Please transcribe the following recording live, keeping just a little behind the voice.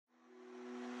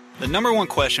The number one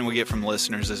question we get from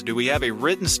listeners is, do we have a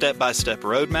written step-by-step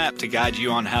roadmap to guide you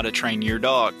on how to train your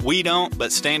dog? We don't,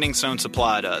 but Standing Stone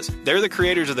Supply does. They're the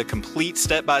creators of the complete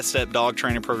step-by-step dog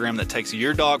training program that takes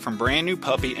your dog from brand new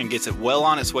puppy and gets it well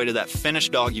on its way to that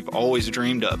finished dog you've always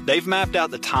dreamed of. They've mapped out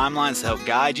the timelines to help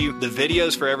guide you, the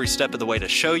videos for every step of the way to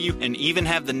show you, and even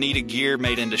have the needed gear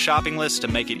made into shopping lists to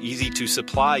make it easy to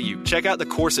supply you. Check out the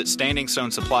course at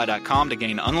StandingStoneSupply.com to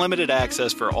gain unlimited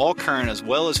access for all current as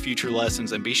well as future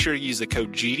lessons, and be sure to use the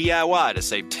code GDIY to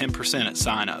save 10% at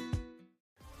sign up.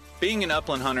 Being an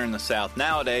upland hunter in the South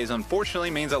nowadays unfortunately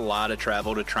means a lot of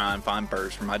travel to try and find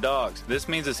birds for my dogs. This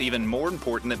means it's even more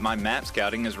important that my map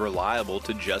scouting is reliable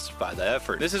to justify the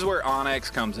effort. This is where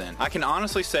onX comes in. I can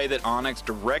honestly say that onX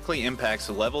directly impacts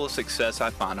the level of success I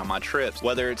find on my trips.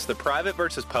 Whether it's the private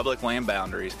versus public land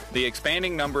boundaries, the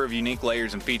expanding number of unique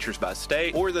layers and features by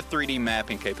state, or the 3D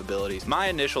mapping capabilities, my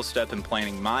initial step in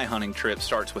planning my hunting trip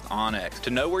starts with onX.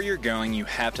 To know where you're going, you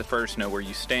have to first know where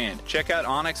you stand. Check out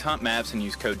onX Hunt Maps and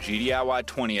use code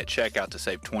GDIY20 at checkout to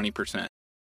save 20%.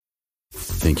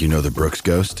 Think you know the Brooks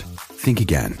Ghost? Think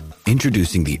again.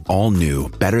 Introducing the all-new,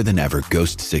 better-than-ever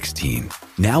Ghost 16.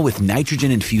 Now with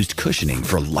nitrogen-infused cushioning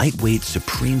for lightweight,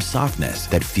 supreme softness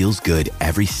that feels good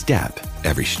every step,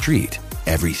 every street,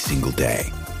 every single day.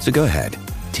 So go ahead,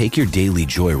 take your daily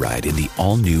joyride in the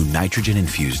all-new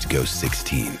nitrogen-infused Ghost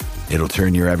 16. It'll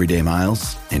turn your everyday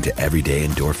miles into everyday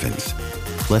endorphins.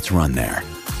 Let's run there.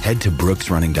 Head to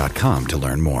brooksrunning.com to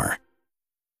learn more.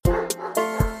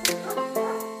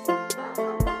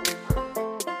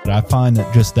 I find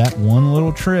that just that one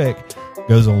little trick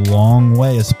goes a long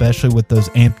way, especially with those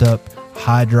amped up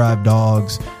high drive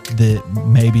dogs that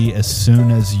maybe as soon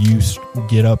as you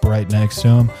get up right next to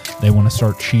them, they want to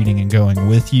start cheating and going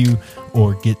with you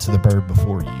or get to the bird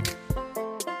before you.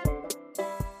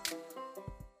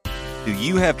 Do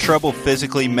you have trouble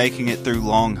physically making it through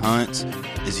long hunts?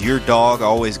 Is your dog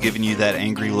always giving you that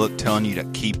angry look telling you to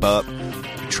keep up?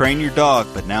 You train your dog,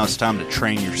 but now it's time to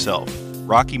train yourself.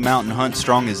 Rocky Mountain Hunt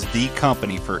Strong is the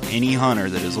company for any hunter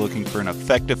that is looking for an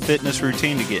effective fitness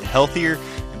routine to get healthier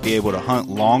and be able to hunt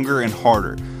longer and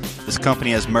harder. This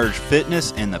company has merged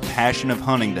fitness and the passion of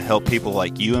hunting to help people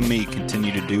like you and me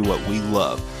continue to do what we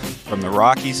love. From the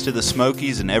Rockies to the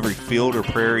Smokies and every field or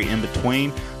prairie in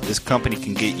between, this company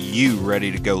can get you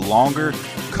ready to go longer,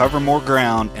 cover more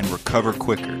ground, and recover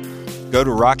quicker. Go to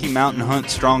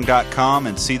RockyMountainHuntStrong.com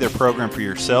and see their program for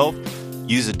yourself.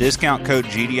 Use the discount code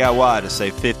GDIY to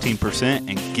save 15%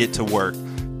 and get to work.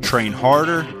 Train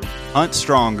harder, hunt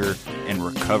stronger, and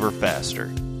recover faster.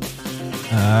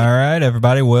 All right,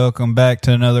 everybody, welcome back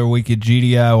to another week of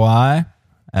GDIY.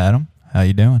 Adam, how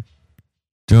you doing?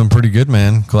 Doing pretty good,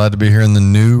 man. Glad to be here in the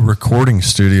new recording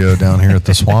studio down here at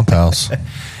the Swamp House.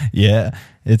 Yeah,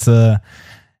 it's a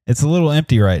little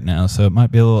empty right now, so it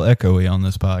might be a little echoey on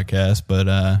this podcast,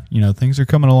 but things are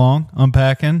coming along,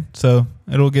 unpacking, so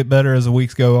it'll get better as the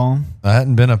weeks go on. I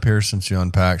hadn't been up here since you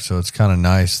unpacked, so it's kind of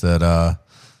nice that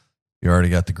you already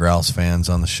got the grouse fans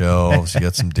on the shelves. You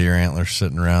got some deer antlers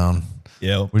sitting around.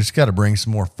 Yeah, we just got to bring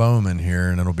some more foam in here,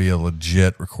 and it'll be a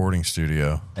legit recording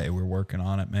studio. Hey, we're working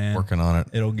on it, man. Working on it.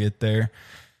 It'll get there.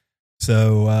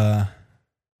 So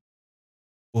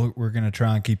we're going to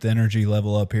try and keep the energy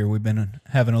level up here. We've been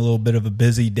having a little bit of a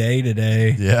busy day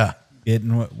today. Yeah.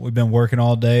 We've been working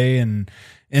all day and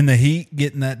in the heat,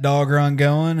 getting that dog run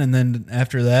going. And then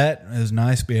after that, it was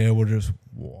nice to be able to just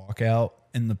walk out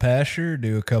in the pasture,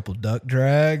 do a couple duck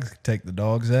drags, take the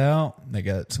dogs out. They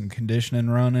got some conditioning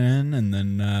running and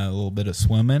then a little bit of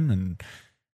swimming, and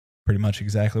pretty much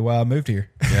exactly why I moved here.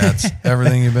 Yeah, it's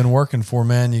everything you've been working for,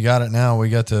 man. You got it now. We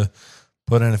got to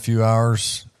put in a few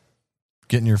hours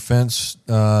getting your fence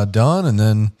done, and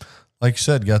then, like you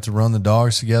said, got to run the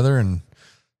dogs together, and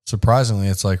surprisingly,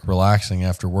 it's like relaxing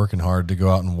after working hard to go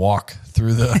out and walk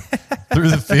through the through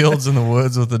the fields and the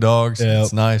woods with the dogs. Yep.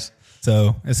 It's nice.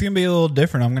 So it's going to be a little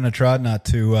different. I'm going to try not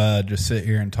to just sit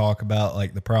here and talk about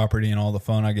like the property and all the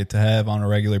fun I get to have on a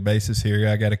regular basis here.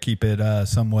 I got to keep it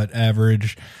somewhat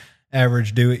average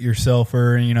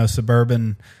do-it-yourselfer,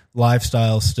 suburban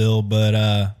lifestyle still. But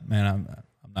man, I'm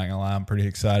not gonna lie, I'm pretty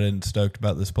excited and stoked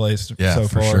about this place so far.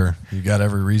 For sure. You got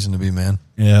every reason to be, man.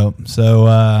 Yeah.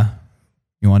 So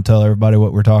you want to tell everybody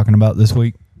what we're talking about this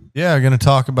week? Yeah, I'm going to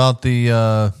talk about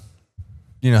the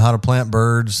how to plant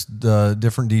birds, the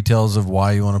different details of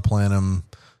why you want to plant them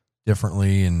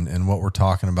differently, and what we're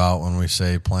talking about when we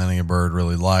say planting a bird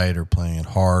really light or planting it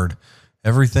hard.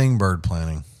 Everything bird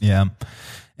planting. Yeah.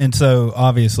 And so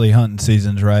obviously hunting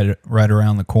season's right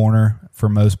around the corner for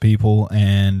most people,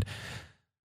 and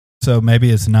So maybe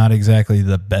it's not exactly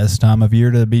the best time of year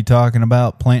to be talking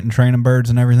about planting, training birds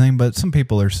and everything, but some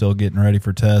people are still getting ready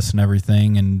for tests and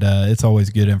everything, and it's always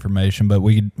good information. But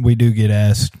we do get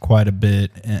asked quite a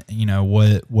bit,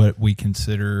 what we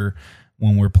consider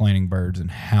when we're planting birds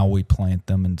and how we plant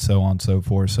them and so on and so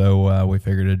forth. So we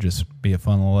figured it'd just be a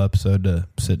fun little episode to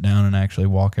sit down and actually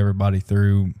walk everybody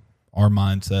through our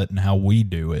mindset and how we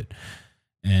do it.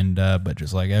 And but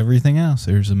just like everything else,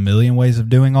 there's a million ways of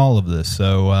doing all of this.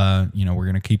 So, we're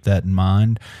going to keep that in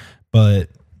mind. But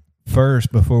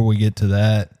first, before we get to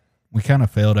that, we kind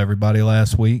of failed everybody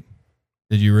last week.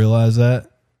 Did you realize that?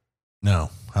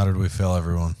 No. How did we fail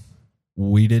everyone?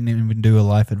 We didn't even do a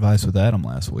life advice with Adam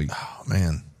last week. Oh,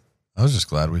 man. I was just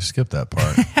glad we skipped that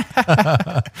part.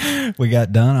 We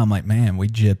got done. I'm like, man, we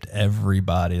gypped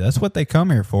everybody. That's what they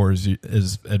come here for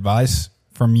is advice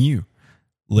from you.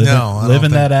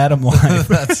 Living that Adam life.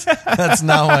 That's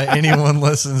not why anyone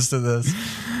listens to this.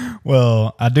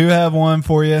 Well, I do have one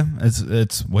for you.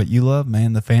 It's what you love,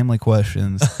 man. The family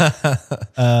questions.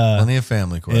 Plenty of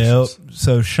family questions. Yep.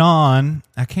 So Sean,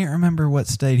 I can't remember what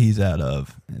state he's out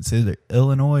of. It's either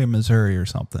Illinois or Missouri or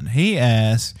something. He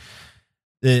asked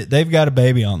that they've got a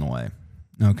baby on the way.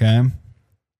 Okay.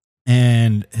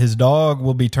 And his dog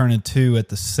will be turning 2 at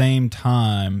the same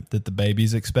time that the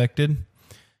baby's expected.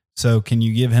 So can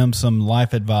you give him some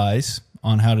life advice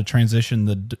on how to transition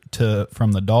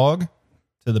from the dog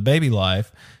to the baby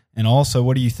life? And also,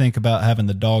 what do you think about having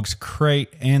the dog's crate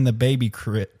and the baby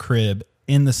crib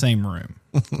in the same room?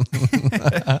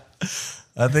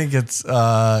 I think it's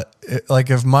like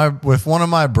if one of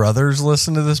my brothers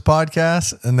listened to this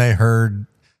podcast and they heard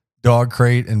dog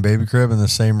crate and baby crib in the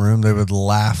same room, they would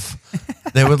laugh.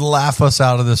 They would laugh us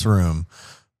out of this room.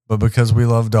 But because we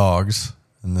love dogs,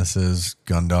 and this is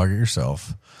Gun Dog It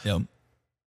Yourself. Yep.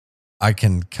 I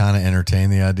can kind of entertain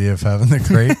the idea of having the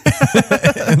crate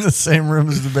in the same room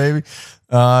as the baby.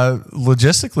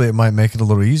 Logistically, it might make it a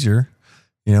little easier.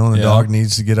 When the dog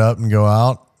needs to get up and go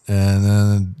out, and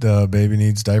then the baby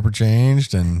needs diaper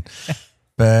changed and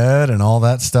fed and all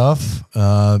that stuff.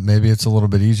 Maybe it's a little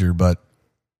bit easier, but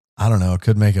I don't know. It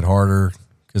could make it harder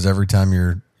because every time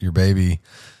your baby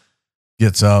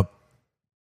gets up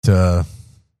to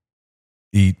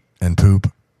eat and poop,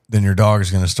 then your dog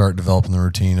is going to start developing the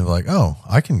routine of like, oh,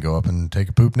 I can go up and take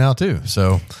a poop now too.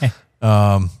 So,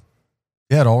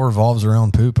 it all revolves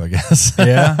around poop, I guess.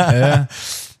 Yeah.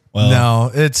 Well,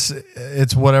 no,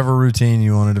 it's whatever routine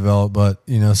you want to develop. But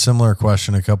similar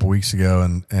question a couple weeks ago,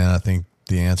 and I think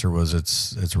the answer was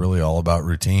it's really all about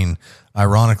routine.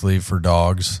 Ironically, for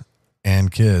dogs and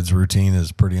kids, routine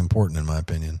is pretty important in my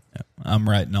opinion. I'm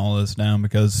writing all this down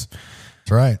because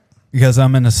that's right. Because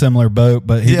I'm in a similar boat,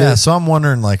 but so I'm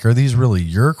wondering, like, are these really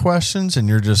your questions? And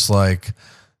you're just like,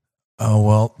 oh,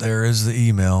 well, there is the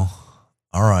email.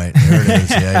 All right, there it is.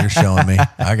 Yeah, you're showing me.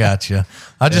 I got you.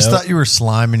 I just thought you were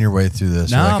sliming your way through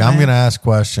this. No, I'm going to ask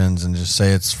questions and just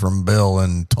say it's from Bill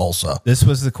in Tulsa. This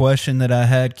was the question that I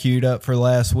had queued up for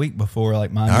last week before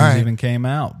my news even came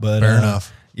out. But fair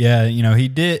enough. Yeah, he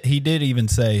did even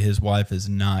say his wife is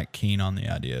not keen on the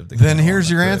idea of the. Then here's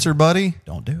your answer, buddy.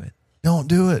 Don't do it. Don't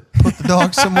do it. Put the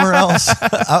dog somewhere else.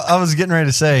 I was getting ready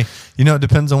to say, it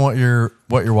depends on what your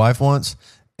wife wants.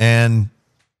 And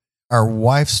our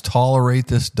wives tolerate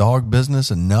this dog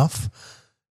business enough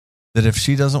that if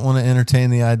she doesn't want to entertain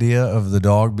the idea of the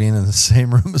dog being in the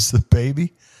same room as the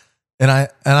baby, and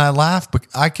I laugh, but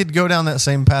I could go down that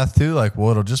same path too. Like,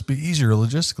 well, it'll just be easier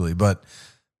logistically, but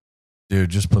dude,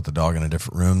 just put the dog in a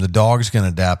different room. The dog's going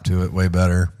to adapt to it way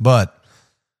better. But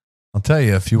I'll tell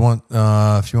you, if you want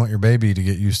your baby to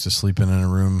get used to sleeping in a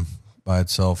room by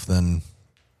itself, then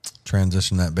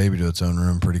transition that baby to its own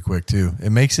room pretty quick too. It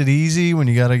makes it easy when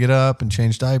you got to get up and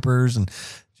change diapers. And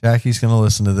Jackie's going to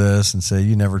listen to this and say,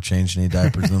 you never changed any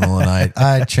diapers in the middle of the night.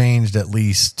 I changed at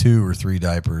least 2 or 3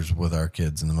 diapers with our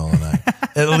kids in the middle of the night.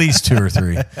 At least 2 or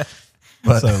 3.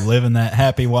 But so living that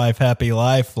happy wife, happy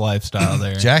life lifestyle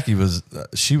there. Jackie was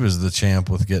the champ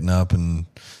with getting up and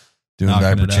doing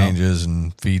diaper changes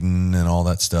and feeding and all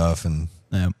that stuff. And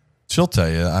she'll tell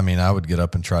you, I would get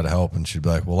up and try to help, and she'd be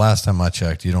like, well, last time I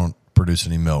checked, you don't produce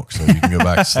any milk, so you can go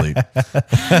back to sleep.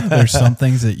 There's some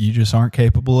things that you just aren't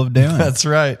capable of doing. That's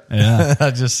right. Yeah.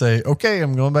 I just say, okay,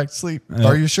 I'm going back to sleep.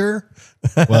 Are you sure?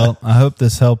 Well, I hope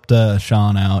this helped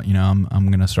Sean out. I'm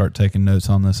going to start taking notes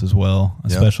on this as well,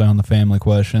 especially on the family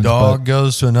questions. Dog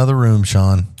goes to another room,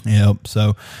 Sean. Yep.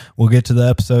 So we'll get to the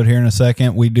episode here in a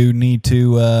second. We do need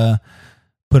to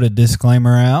put a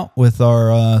disclaimer out with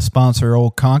our sponsor,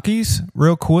 Old Conkeys,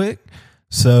 real quick.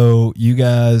 So you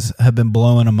guys have been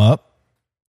blowing them up,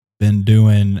 been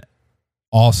doing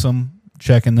awesome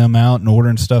checking them out and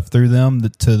ordering stuff through them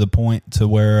to the point to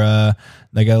where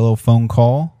they got a little phone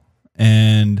call,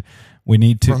 and we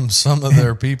need to from some of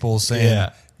their people saying,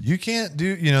 you can't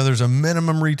do, there's a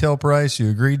minimum retail price. You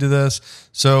agreed to this.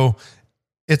 So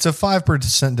it's a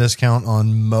 5% discount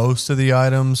on most of the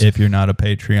items. If you're not a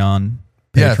Patreon patron.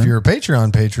 Yeah, if you're a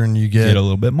Patreon patron, you get a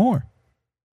little bit more.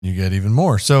 You get even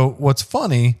more. So what's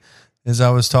funny is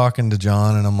I was talking to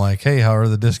John and I'm like, hey, how are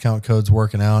the discount codes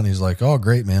working out? And he's like, oh,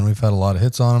 great, man. We've had a lot of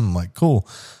hits on them. I'm like, cool.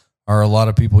 Are a lot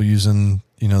of people using,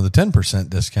 the 10%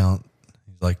 discount?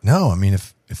 He's like, no, I mean,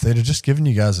 if they'd have just given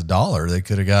you guys $1, they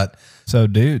could have got. So,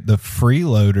 dude, the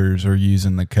freeloaders are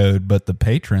using the code, but the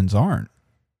patrons aren't.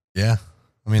 Yeah.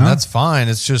 I mean, that's fine.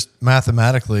 It's just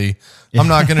mathematically, I'm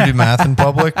not going to do math in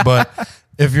public, but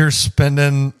if you're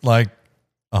spending like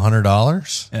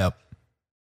 $100, yep,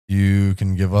 you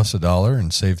can give us $1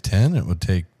 and save 10. It would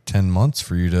take 10 months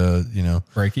for you to,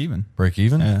 break even.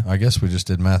 Yeah. I guess we just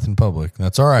did math in public.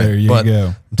 That's all right. There you go.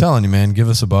 I'm telling you, man, give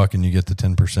us $1 and you get the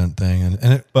 10% thing.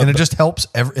 And it just helps.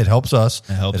 It helps us.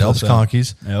 It helps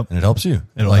Conkeys. Yep. And it helps you.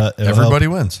 It'll everybody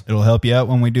wins. It'll help you out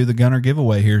when we do the Gunner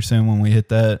giveaway here soon when we hit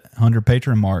that 100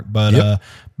 patron mark. But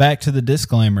back to the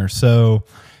disclaimer. So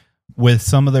with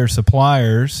some of their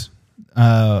suppliers,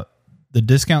 the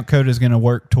discount code is going to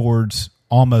work towards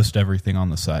almost everything on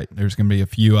the site. There's going to be a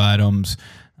few items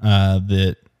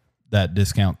that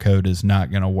discount code is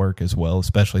not going to work as well,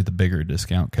 especially the bigger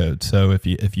discount code. So if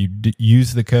you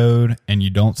use the code and you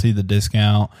don't see the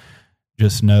discount,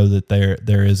 just know that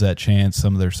there is that chance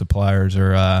some of their suppliers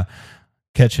are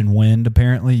catching wind.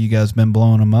 Apparently, you guys been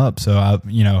blowing them up. So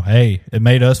hey, it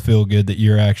made us feel good that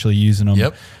you're actually using them.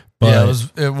 Yep.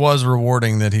 But it was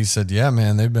rewarding that he said, yeah,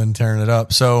 man, they've been tearing it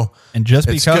up. So, and just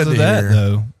because of that,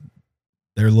 though,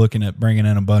 they're looking at bringing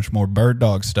in a bunch more bird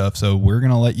dog stuff. So we're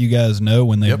going to let you guys know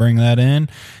when they bring that in,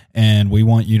 and we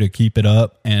want you to keep it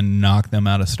up and knock them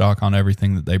out of stock on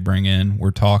everything that they bring in. We're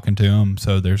talking to them.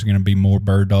 So there's going to be more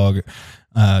bird dog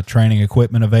training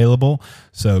equipment available.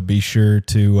 So be sure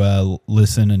to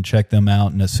listen and check them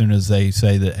out. And as soon as they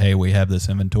say that, hey, we have this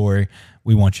inventory,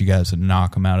 we want you guys to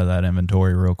knock them out of that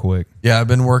inventory real quick. Yeah, I've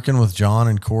been working with John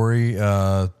and Corey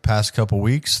past couple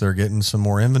weeks. They're getting some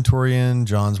more inventory in.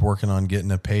 John's working on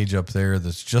getting a page up there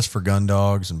that's just for gun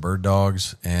dogs and bird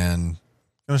dogs, and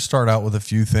going to start out with a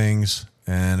few things.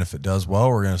 And if it does well,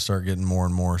 we're going to start getting more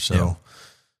and more. So,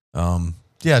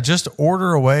 just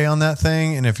order away on that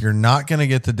thing. And if you're not going to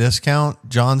get the discount,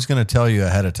 John's going to tell you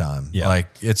ahead of time. Yeah. Like,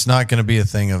 it's not going to be a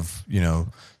thing of,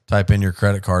 type in your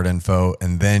credit card info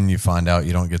and then you find out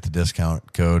you don't get the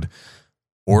discount code.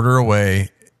 Order away,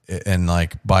 and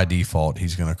like by default,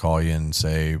 he's going to call you and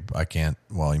say, I can't.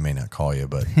 Well, he may not call you,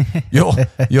 but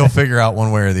you'll figure out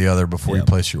one way or the other before you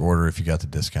place your order if you got the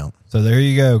discount. So there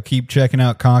you go. Keep checking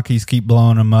out Conkeys. Keep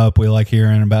blowing them up. We like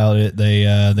hearing about it.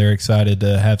 They're excited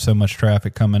to have so much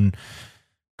traffic coming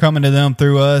to them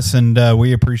through us, and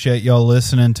we appreciate y'all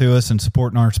listening to us and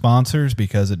supporting our sponsors,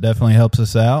 because it definitely helps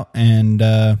us out. And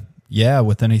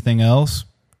with anything else,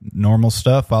 normal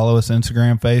stuff, follow us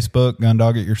Instagram, Facebook,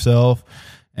 Gundog It Yourself,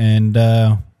 and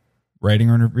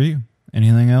rating and review.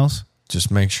 Anything else?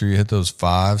 Just make sure you hit those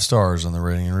 5 stars on the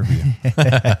rating and review.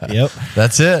 Yep.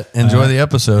 That's it. Enjoy the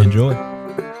episode. Enjoy.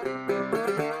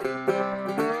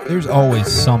 There's always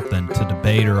something to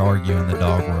debate or argue in the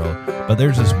dog world, but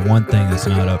there's this one thing that's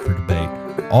not up for debate.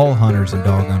 All hunters and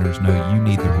dog owners know you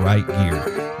need the right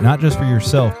gear, not just for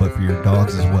yourself, but for your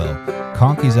dogs as well.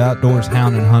 Conkeys Outdoors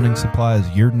Hound and Hunting Supply is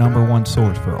your #1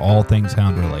 source for all things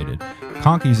hound related.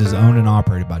 Conkeys is owned and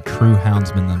operated by true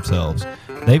houndsmen themselves.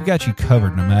 They've got you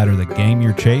covered no matter the game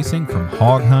you're chasing, from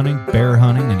hog hunting, bear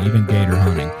hunting, and even gator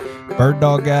hunting. Bird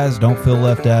dog guys don't feel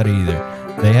left out either.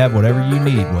 They have whatever you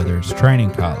need, whether it's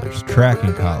training collars,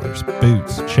 tracking collars,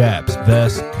 boots, chaps,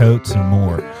 vests, coats, and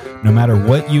more. No matter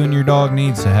what you and your dog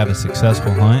needs to have a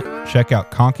successful hunt, check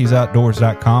out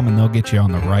Conkey'sOutdoors.com and they'll get you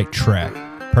on the right track.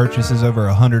 Purchases over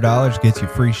 $100 gets you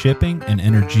free shipping, and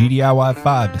enter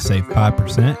GDIY5 to save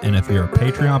 5%. And if you're a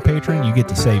Patreon patron, you get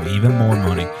to save even more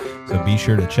money. So be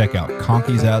sure to check out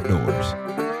Conkeys Outdoors.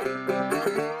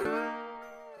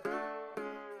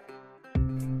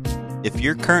 If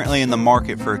you're currently in the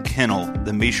market for a kennel,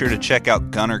 then be sure to check out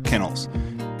Gunner Kennels.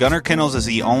 Gunner Kennels is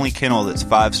the only kennel that's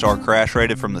 5-star crash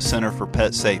rated from the Center for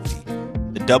Pet Safety.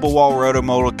 The double wall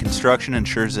rotomolded construction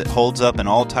ensures it holds up in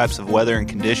all types of weather and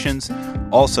conditions.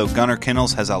 Also, Gunner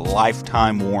Kennels has a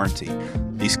lifetime warranty.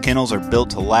 These kennels are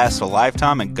built to last a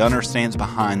lifetime, and Gunner stands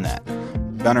behind that.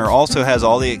 Gunner also has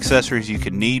all the accessories you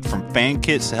could need, from fan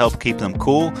kits to help keep them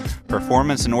cool,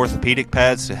 performance and orthopedic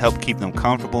pads to help keep them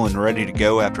comfortable and ready to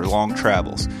go after long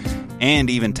travels. and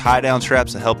even tie-down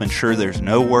straps to help ensure there's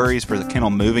no worries for the kennel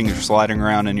moving or sliding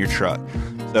around in your truck.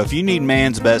 So if you need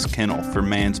man's best kennel for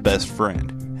man's best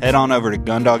friend, head on over to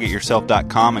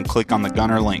GunDogItYourself.com and click on the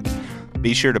Gunner link.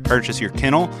 Be sure to purchase your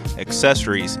kennel,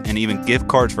 accessories, and even gift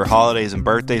cards for holidays and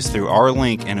birthdays through our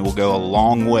link, and it will go a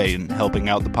long way in helping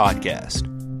out the podcast.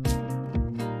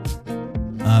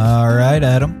 All right,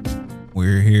 Adam.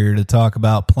 We're here to talk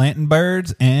about planting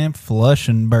birds and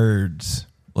flushing birds.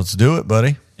 Let's do it,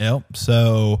 buddy. Yep.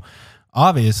 So,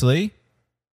 obviously,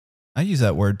 I use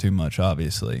that word too much,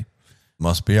 obviously.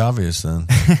 Must be obvious then.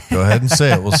 Go ahead and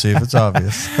say it. We'll see if it's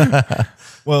obvious.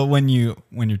 Well, when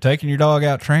you're taking your dog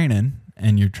out training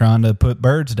and you're trying to put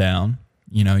birds down,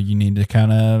 you need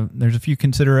to there's a few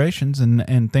considerations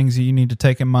and things that you need to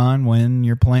take in mind when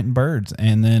you're planting birds.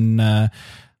 And then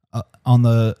on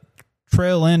the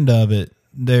trail end of it,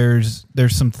 there's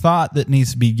some thought that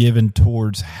needs to be given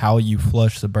towards how you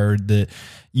flush the bird. That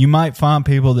you might find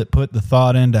people that put the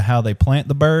thought into how they plant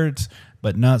the birds,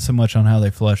 but not so much on how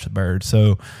they flush the bird.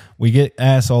 So we get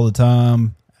asked all the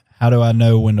time, how do I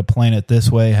know when to plant it this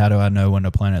way? How do I know when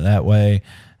to plant it that way?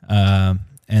 And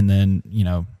then,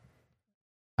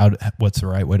 what's the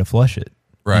right way to flush it?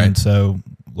 Right. And so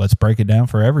let's break it down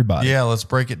for everybody. Yeah, let's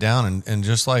break it down. And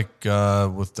just like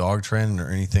with dog training or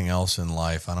anything else in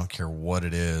life, I don't care what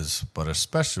it is, but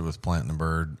especially with planting a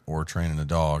bird or training a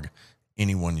dog,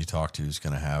 anyone you talk to is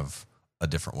going to have a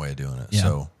different way of doing it. Yeah.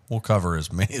 So we'll cover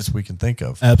as many as we can think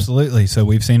of. Absolutely. So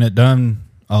we've seen it done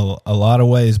a lot of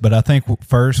ways, but I think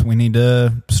first we need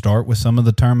to start with some of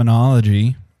the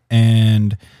terminology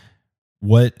and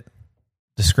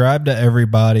describe to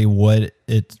everybody what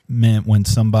it meant when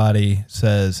somebody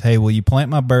says, hey, will you plant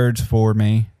my birds for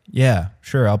me? Yeah,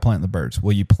 sure, I'll plant the birds.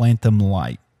 Will you plant them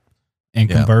light? And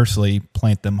conversely,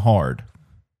 plant them hard.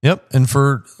 Yep. And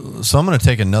so I'm going to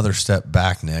take another step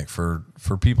back, Nick, for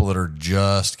people that are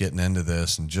just getting into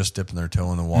this and just dipping their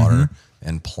toe in the water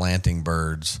and planting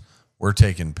birds. We're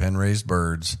taking pen-raised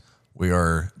birds. We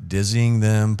are dizzying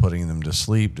them, putting them to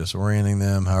sleep, disorienting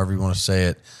them, however you want to say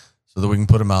it, so that we can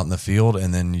put them out in the field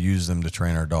and then use them to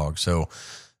train our dogs. So,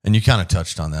 and you kind of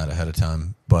touched on that ahead of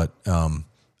time, but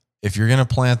if you're going to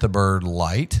plant the bird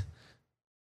light,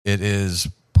 it is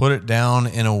put it down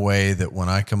in a way that when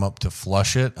I come up to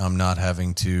flush it, I'm not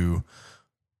having to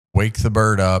wake the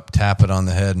bird up, tap it on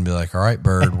the head and be like, all right,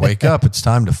 bird, wake up. It's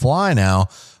time to fly now.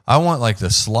 I want like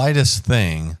the slightest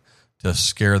thing to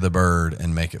scare the bird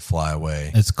and make it fly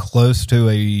away. As close to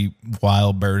a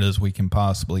wild bird as we can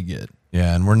possibly get.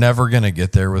 Yeah, and we're never going to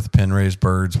get there with pen-raised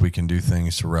birds. We can do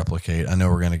things to replicate. I know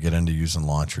we're going to get into using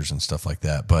launchers and stuff like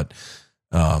that, but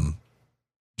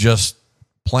just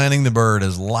planting the bird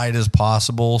as light as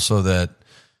possible so that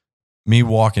me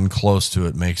walking close to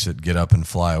it makes it get up and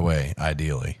fly away,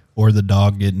 ideally. Or the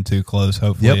dog getting too close.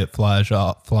 Hopefully it flies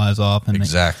off. And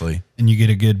exactly. And you get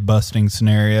a good busting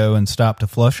scenario and stop to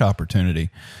flush opportunity.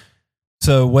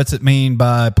 So what's it mean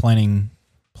by planting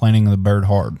the bird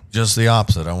hard? Just the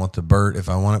opposite. I want the bird, if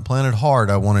I want it planted hard,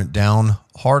 I want it down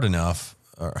hard enough.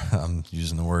 Or I'm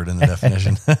using the word in the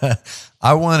definition.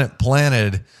 I want it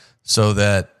planted so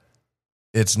that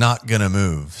it's not going to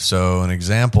move. So an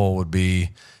example would be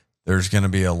there's going to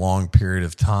be a long period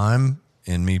of time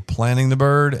in me planting the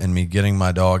bird and me getting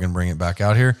my dog and bring it back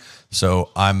out here. So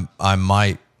I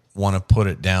might want to put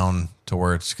it down to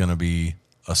where it's going to be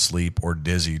asleep or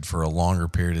dizzied for a longer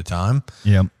period of time.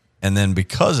 Yep. And then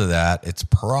because of that, it's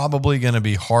probably going to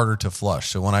be harder to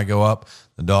flush. So when I go up,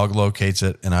 the dog locates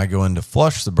it and I go in to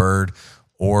flush the bird,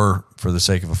 or for the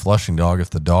sake of a flushing dog,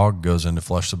 if the dog goes in to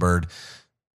flush the bird,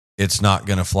 it's not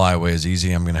going to fly away as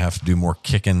easy. I'm going to have to do more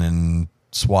kicking and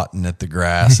swatting at the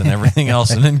grass and everything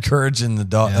else and encouraging the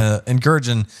dog,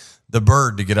 encouraging the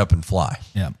bird to get up and fly.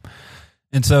 Yeah.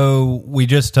 And so we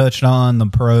just touched on the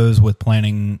pros with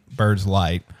planting birds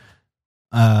light.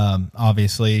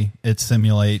 Obviously it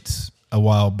simulates a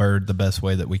wild bird the best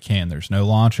way that we can. There's no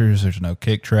launchers, there's no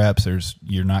kick traps,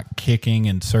 you're not kicking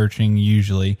and searching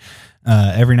usually.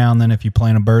 Every now and then if you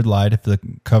plant a bird light, if the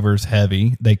cover's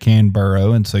heavy, they can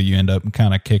burrow, and so you end up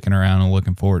kind of kicking around and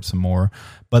looking for it some more.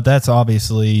 But that's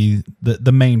obviously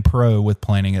the main pro with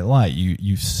planting it light.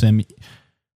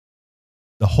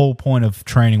 The whole point of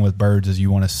training with birds is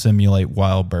you want to simulate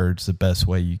wild birds the best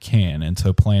way you can. And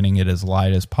so planting it as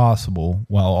light as possible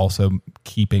while also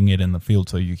keeping it in the field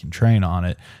so you can train on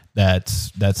it. That's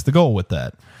the goal with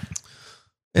that.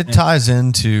 It ties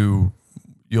into,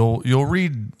 you'll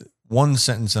read one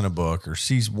sentence in a book or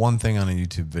see one thing on a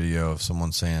YouTube video of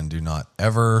someone saying, do not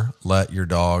ever let your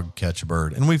dog catch a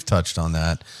bird. And we've touched on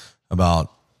that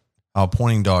about how a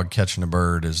pointing dog catching a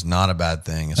bird is not a bad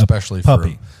thing, especially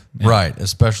puppy. Right,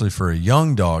 especially for a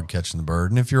young dog catching the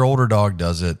bird. And if your older dog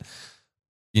does it,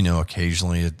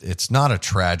 occasionally it's not a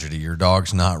tragedy. Your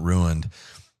dog's not ruined.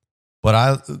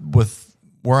 But with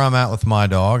where I'm at with my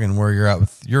dog and where you're at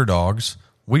with your dogs,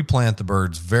 we plant the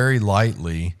birds very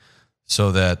lightly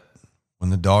so that when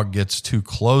the dog gets too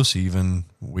close, even,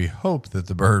 we hope that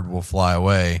the bird will fly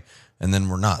away, and then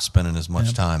we're not spending as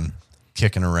much time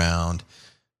kicking around,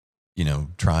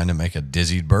 trying to make a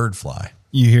dizzied bird fly.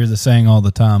 You hear the saying all the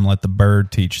time, let the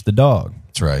bird teach the dog.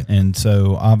 That's right. And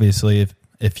so obviously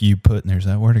if you put, and there's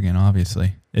that word again,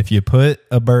 obviously, if you put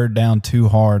a bird down too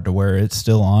hard to where it's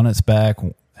still on its back,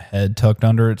 head tucked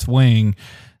under its wing,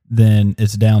 then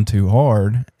it's down too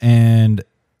hard. And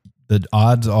the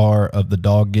odds are of the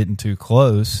dog getting too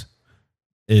close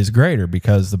is greater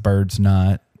because the bird's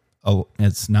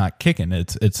it's not kicking.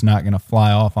 It's not going to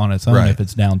fly off on its own if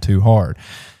it's down too hard.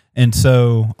 And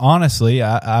so honestly,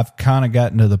 I've kind of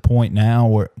gotten to the point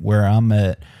now where I'm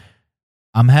at,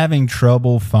 I'm having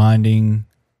trouble finding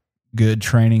good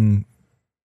training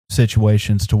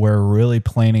situations to where really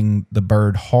planting the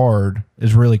bird hard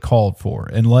is really called for.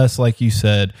 Unless, like you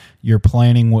said, you're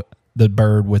planting the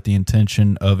bird with the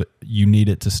intention of you need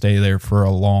it to stay there for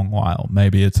a long while.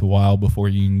 Maybe it's a while before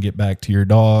you can get back to your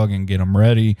dog and get them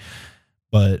ready.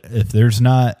 But if there's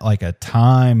not like a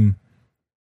time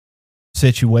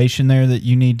situation there that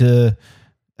you need to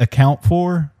account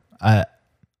for,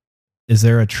 is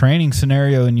there a training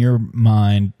scenario in your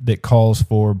mind that calls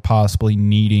for possibly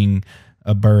needing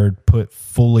a bird put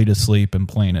fully to sleep and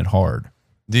playing it hard?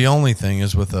 The only thing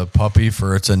is with a puppy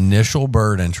for its initial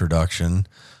bird introduction,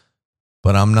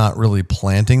 but I'm not really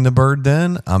planting the bird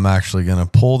then. I'm actually going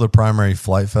to pull the primary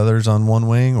flight feathers on one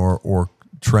wing or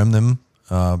trim them.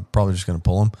 Probably just going to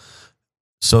pull them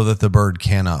so that the bird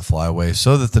cannot fly away,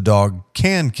 so that the dog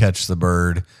can catch the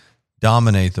bird,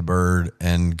 dominate the bird,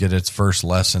 and get its first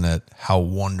lesson at how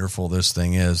wonderful this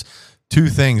thing is. Two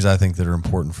things I think that are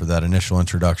important for that initial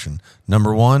introduction.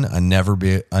 Number one, I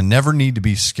never need to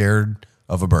be scared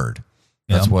of a bird.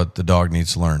 That's what the dog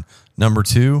needs to learn. Number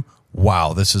two,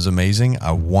 wow, this is amazing.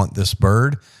 I want this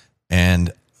bird.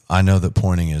 And I know that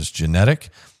pointing is genetic,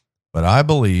 but I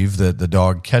believe that the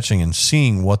dog catching and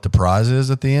seeing what the prize is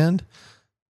at the end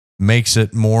makes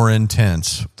it more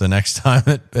intense. The next time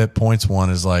it points one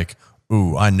is like,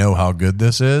 ooh, I know how good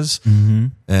this is. Mm-hmm.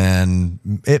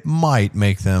 And it might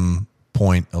make them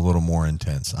point a little more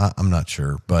intense. I'm not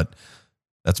sure, but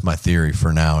that's my theory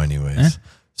for now anyways.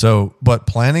 So, but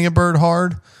planning a bird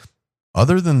hard,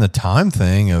 other than the time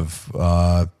thing of,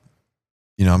 I'm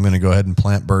going to go ahead and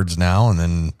plant birds now and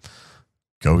then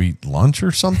go eat lunch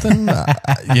or something,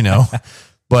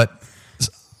 but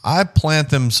I plant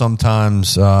them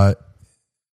sometimes.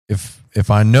 If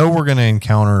I know we're going to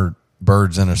encounter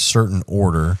birds in a certain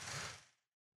order,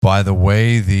 by the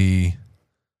way the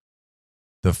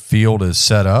field is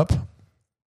set up,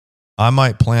 I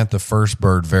might plant the first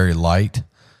bird very light,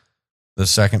 the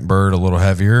second bird a little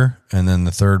heavier, and then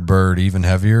the third bird even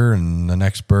heavier, and the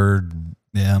next bird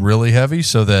really heavy,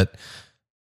 so that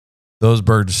those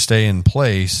birds stay in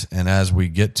place. And as we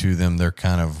get to them, they're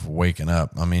kind of waking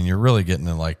up. I mean, you're really getting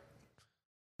to like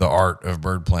the art of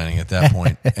bird planting at that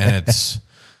point. And it's,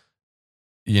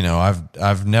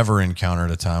 I've never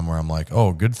encountered a time where I'm like,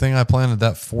 oh, good thing I planted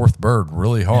that fourth bird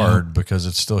really hard because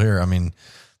it's still here. I mean,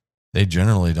 they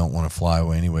generally don't want to fly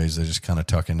away anyways. They just kind of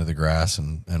tuck into the grass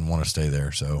and want to stay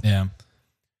there. So, yeah.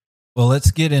 Well,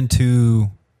 let's get into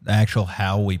the actual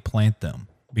how we plant them,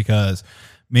 because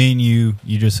me and you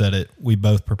just said it, we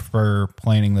both prefer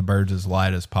planting the birds as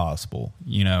light as possible.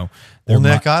 Well,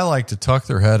 Nick, I like to tuck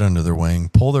their head under their wing,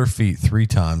 pull their feet 3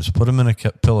 times, put them in a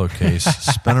pillowcase,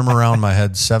 spin them around my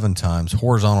head 7 times,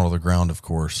 horizontal to the ground, of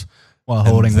course. While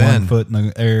holding one foot in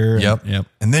the air. Yep.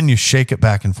 And then you shake it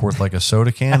back and forth like a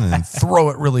soda can and then throw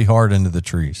it really hard into the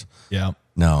trees. Yeah.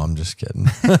 No, I'm just kidding.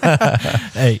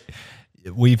 Hey,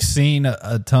 we've seen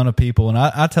a ton of people, and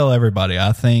I tell everybody,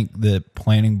 I think that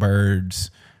planting birds,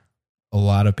 a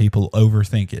lot of people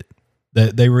overthink it.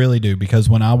 They really do, because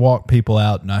when I walk people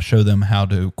out and I show them how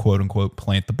to quote unquote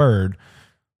plant the bird,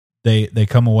 they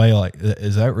come away like,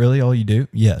 is that really all you do?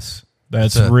 Yes.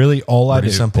 That's really all I do.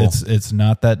 Simple. It's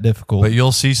not that difficult. But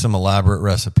you'll see some elaborate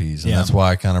recipes, and that's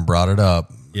why I kind of brought it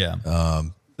up. Yeah.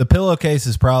 The pillowcase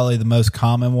is probably the most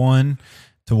common one,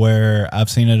 to where I've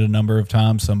seen it a number of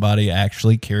times. Somebody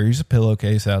actually carries a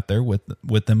pillowcase out there with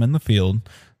them in the field.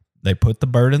 They put the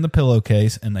bird in the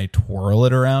pillowcase and they twirl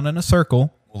it around in a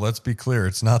circle. Well, let's be clear.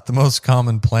 It's not the most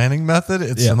common planning method.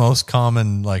 It's the most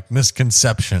common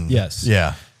misconception. Yes.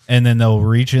 Yeah. And then they'll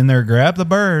reach in there, grab the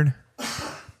bird,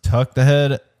 tuck the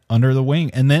head under the wing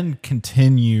and then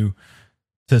continue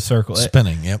to circle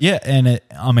spinning. Yep. Yeah. And it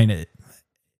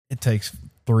takes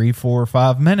 3, 4,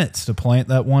 5 minutes to plant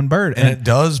that one bird. And it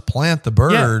does plant the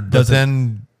bird, but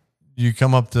then you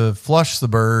come up to flush the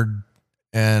bird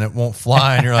and it won't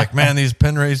fly. And you're like, man, these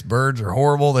pen raised birds are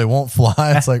horrible. They won't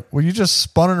fly. It's like, well, you just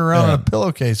spun it around in a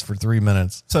pillowcase for 3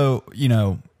 minutes. So,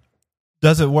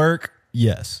 does it work?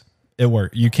 Yes, it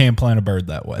works. You can plant a bird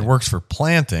that way. It works for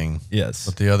planting. Yes.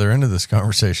 But the other end of this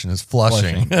conversation is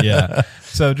flushing. Yeah.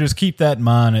 So just keep that in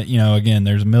mind. Again,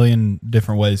 there's a million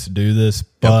different ways to do this,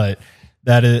 but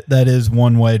that is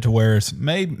one way to where it's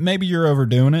maybe you're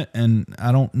overdoing it, and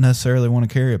I don't necessarily want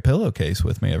to carry a pillowcase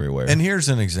with me everywhere. And here's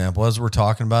an example. As we're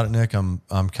talking about it, Nick, I'm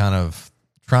kind of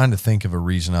trying to think of a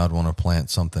reason I'd want to plant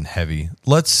something heavy.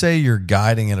 Let's say you're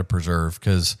guiding at a preserve,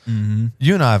 because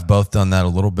you and I have both done that a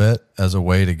little bit as a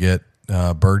way to get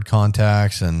bird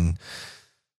contacts, and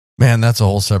man, that's a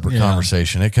whole separate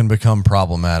conversation. It can become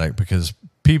problematic because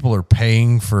people are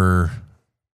paying to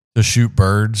shoot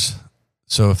birds.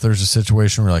 So if there's a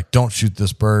situation where like, don't shoot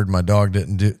this bird, my dog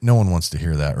didn't do, no one wants to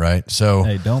hear that, right? So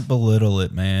hey, don't belittle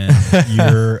it, man.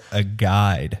 You're a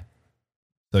guide,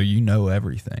 so you know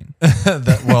everything.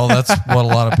 That's what a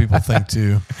lot of people think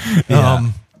too. Yeah.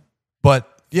 But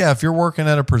yeah, if you're working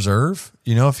at a preserve,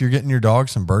 if you're getting your dog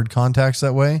some bird contacts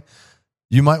that way,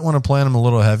 you might want to plant them a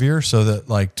little heavier so that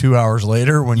like 2 hours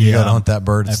later when you go to hunt that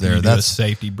bird, it's there. That's a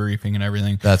safety briefing and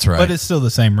everything. That's right. But it's still the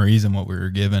same reason what we were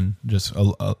given, just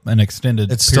an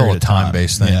extended. It's still a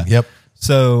time-based thing. Yeah. Yep.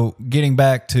 So getting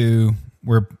back to,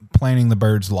 we're planting the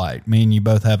birds light. Me and you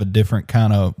both have a different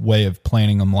kind of way of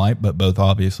planting them light, but both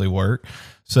obviously work.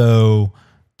 So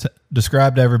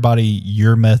describe to everybody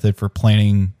your method for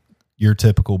planting your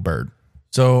typical bird.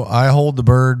 So I hold the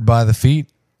bird by the feet.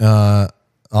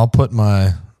 I'll put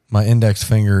my index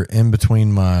finger in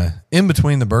between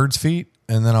the bird's feet,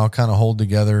 and then I'll kind of hold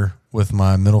together with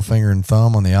my middle finger and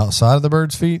thumb on the outside of the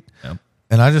bird's feet. Yep.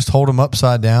 And I just hold them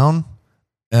upside down,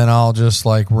 and I'll just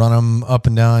like run them up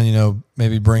and down,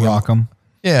 maybe rock them.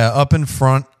 Yeah, up in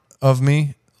front of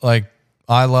me, like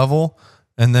eye level,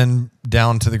 and then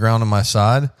down to the ground on my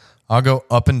side. I'll go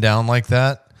up and down like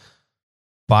that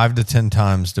 5 to 10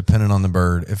 times, depending on the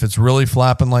bird. If it's really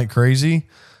flapping like crazy,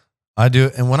 I do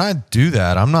it. And when I do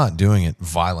that, I'm not doing it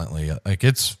violently. Like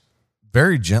it's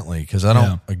very gently, because I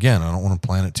don't want to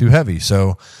plant it too heavy.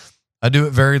 So I do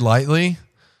it very lightly,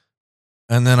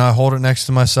 and then I hold it next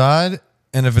to my side.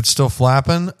 And if it's still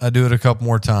flapping, I do it a couple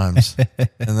more times, and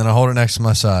then I hold it next to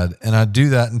my side, and I do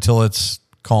that until it's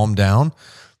calmed down.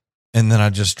 And then I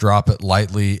just drop it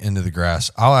lightly into the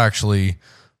grass. I'll actually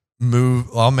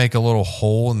I'll make a little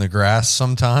hole in the grass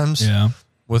sometimes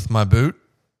with my boot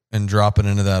and drop it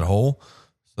into that hole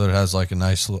so that it has like a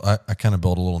nice little, I kind of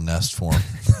build a little nest for them.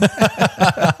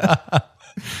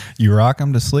 You rock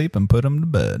them to sleep and put them to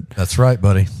bed. That's right,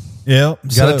 buddy. Yep.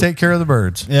 You got to take care of the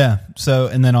birds. Yeah. So,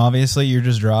 and then obviously you're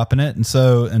just dropping it.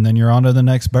 And then you're on to the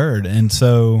next bird. And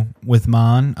so with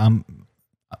mine,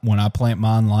 when I plant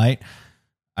mine light,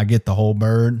 I get the whole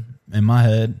bird in my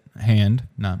hand,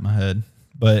 not my head,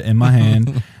 but in my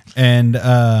hand, and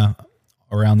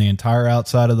around the entire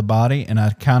outside of the body. And I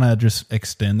kind of just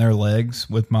extend their legs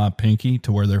with my pinky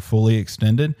to where they're fully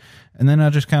extended. And then I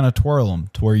just kind of twirl them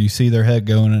to where you see their head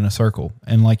going in a circle.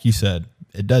 And like you said,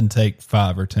 it doesn't take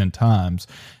 5 or 10 times.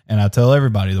 And I tell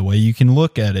everybody the way you can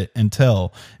look at it and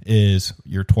tell is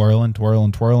you're twirling,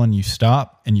 you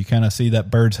stop, and you kind of see that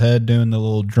bird's head doing the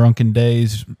little drunken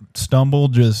days stumble,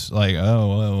 just like,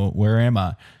 oh, where am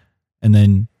I? And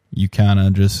then you kind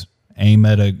of just aim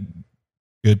at a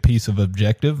good piece of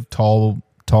objective, tall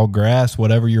grass,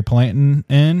 whatever you're planting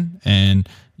in, and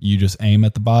you just aim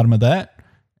at the bottom of that,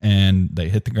 and they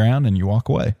hit the ground, and you walk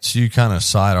away. So you kind of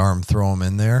sidearm throw them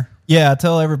in there? Yeah, I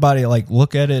tell everybody, like,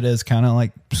 look at it as kind of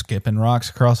like skipping rocks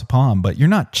across a pond, but you're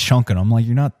not chunking them. Like,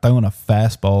 you're not throwing a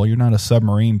fastball. You're not a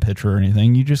submarine pitcher or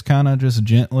anything. You just kind of just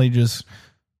gently just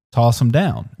toss them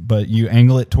down, but you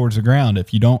angle it towards the ground.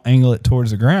 If you don't angle it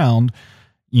towards the ground,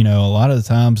 a lot of the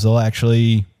times they'll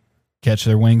actually catch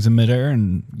their wings in midair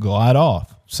and glide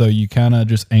off. So you kind of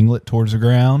just angle it towards the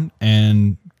ground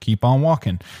and keep on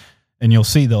walking. And you'll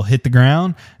see they'll hit the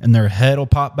ground and their head will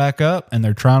pop back up and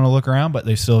they're trying to look around, but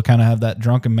they still kind of have that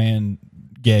drunken man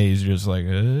gaze, just like,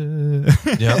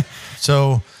 Yep.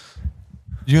 So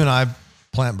you and I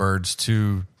plant birds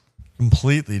two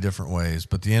completely different ways,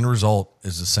 but the end result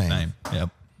is the same. Yep.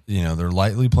 They're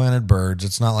lightly planted birds.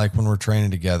 It's not like when we're training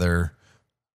together,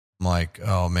 I'm like,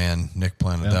 oh man, Nick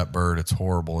planted that bird, it's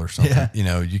horrible or something.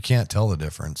 Yeah. You can't tell the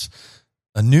difference.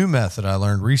 A new method I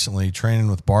learned recently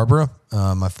training with Barbara,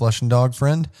 my flesh and dog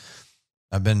friend,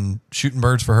 I've been shooting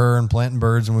birds for her and planting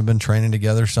birds, and we've been training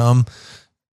together some.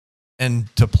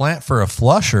 And to plant for a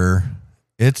flusher,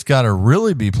 it's got to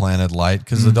really be planted light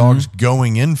because the dog's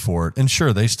going in for it. And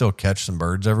sure, they still catch some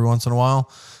birds every once in a while,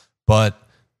 but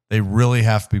they really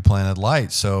have to be planted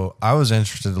light. So I was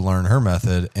interested to learn her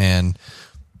method, and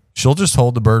she'll just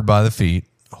hold the bird by the feet,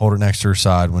 hold it next to her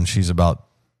side when she's about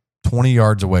 20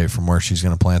 yards away from where she's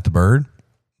going to plant the bird.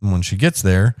 And when she gets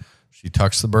there, she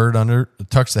tucks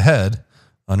the head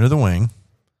under the wing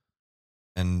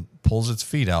and pulls its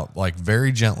feet out like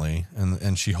very gently.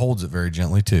 And she holds it very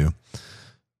gently too.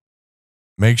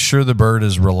 Make sure the bird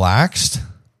is relaxed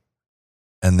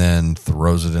and then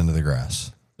throws it into the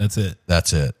grass. That's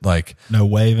it. Like no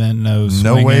waving, no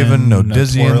swinging, waving, no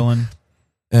dizzying. Twirling.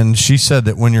 And she said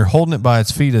that when you're holding it by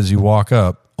its feet as you walk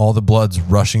up, all the blood's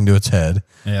rushing to its head.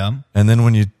 Yeah. And then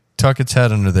when you tuck its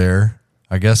head under there,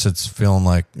 I guess it's feeling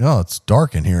like, oh, it's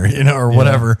dark in here, or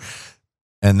whatever.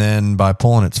 And then by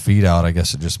pulling its feet out, I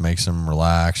guess it just makes them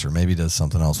relax, or maybe does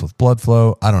something else with blood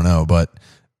flow. I don't know, but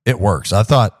it works. I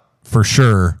thought for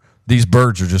sure these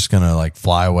birds are just going to like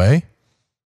fly away,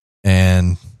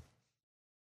 and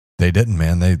they didn't,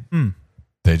 man.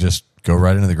 They just go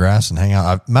right into the grass and hang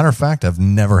out. Matter of fact, I've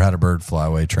never had a bird fly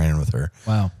away training with her.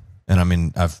 Wow. And I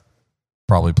mean, I've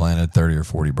probably planted 30 or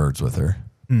 40 birds with her.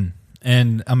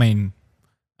 And I mean,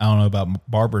 I don't know about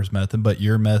Barbara's method, but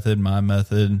your method, my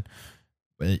method,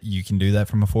 you can do that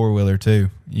from a 4-wheeler too.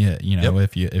 Yeah.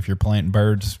 If you're planting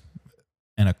birds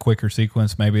in a quicker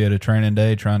sequence, maybe at a training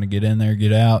day, trying to get in there,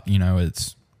 get out,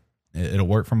 it'll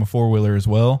work from a 4-wheeler as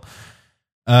well.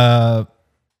 I've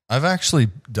actually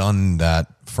done that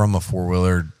from a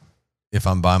 4-wheeler if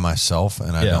I'm by myself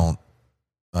and I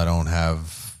don't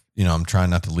have, I'm trying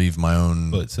not to leave my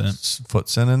own foot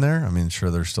scent in there. I mean,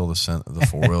 sure, there's still the scent of the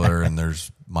 4-wheeler and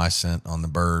there's my scent on the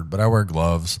bird, but I wear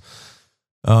gloves.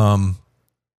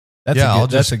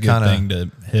 That's a good thing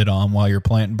to hit on while you're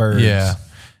planting birds. Yeah.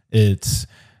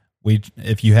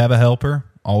 If you have a helper,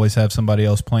 always have somebody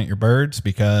else plant your birds,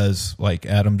 because like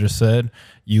Adam just said,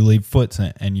 you leave foot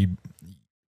scent, and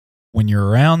when you're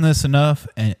around this enough,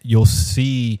 and you'll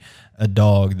see a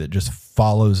dog that just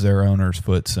follows their owner's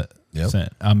foot scent.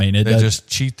 Yep. I mean, they just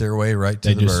cheat their way right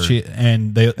to the bird. Cheat,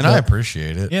 and I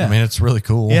appreciate it. Yeah. I mean, it's really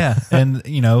cool. Yeah. And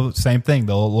same thing.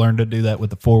 They'll learn to do that with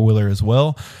the 4-wheeler as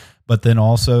well. But then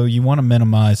also you want to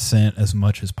minimize scent as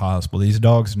much as possible. These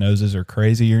dogs' noses are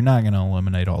crazy. You're not going to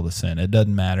eliminate all the scent. It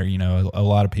doesn't matter. A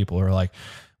lot of people are like,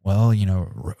 well,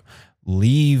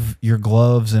 leave your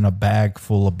gloves in a bag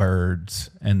full of birds,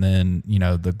 and then,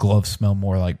 the gloves smell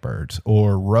more like birds,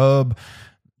 or rub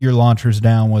your launchers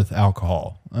down with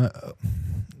alcohol.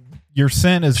 Your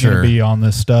scent is going to be on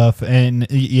this stuff, and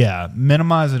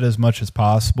minimize it as much as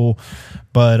possible.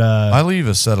 But I leave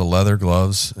a set of leather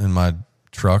gloves in my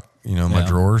truck, my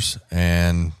drawers,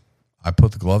 and I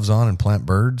put the gloves on and plant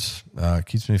birds. It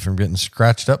keeps me from getting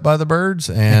scratched up by the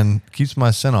birds and keeps my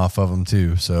scent off of them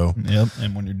too. So yep.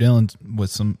 And when you're dealing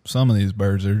with some of these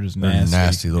birds, they're just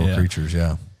nasty little creatures.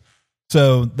 Yeah.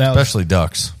 So especially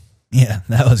ducks. Yeah,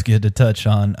 that was good to touch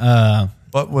on.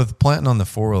 But with planting on the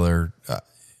 4-wheeler,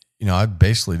 I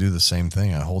basically do the same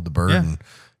thing. I hold the bird and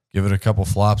give it a couple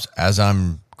flops as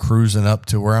I'm cruising up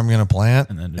to where I'm going to plant,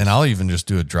 and I'll even just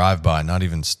do a drive-by, not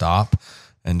even stop,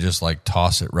 and just like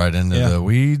toss it right into the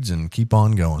weeds and keep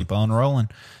on going. Keep on rolling.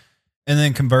 And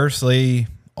then conversely,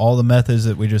 all the methods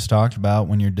that we just talked about,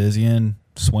 when you're dizzying,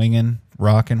 swinging,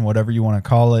 rocking, whatever you want to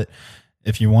call it,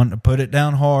 if you want to put it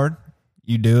down hard,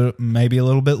 you do it maybe a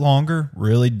little bit longer,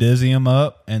 really dizzy them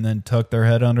up, and then tuck their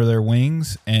head under their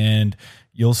wings, and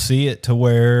you'll see it to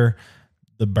where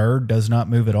the bird does not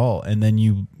move at all. And then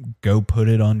you go put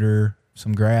it under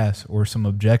some grass or some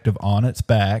objective on its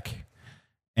back,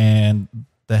 and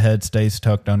the head stays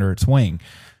tucked under its wing.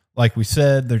 Like we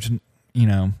said,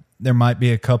 there might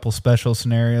be a couple special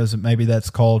scenarios that maybe that's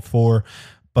called for,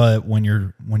 but when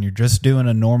you're just doing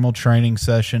a normal training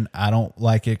session, I don't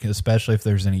like it, especially if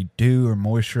there's any dew or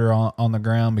moisture on the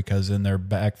ground, because then their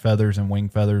back feathers and wing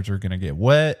feathers are going to get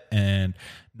wet, and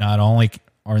not only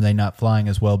are they not flying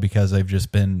as well because they've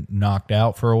just been knocked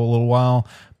out for a little while,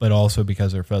 but also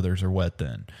because their feathers are wet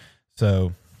then.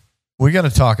 So we got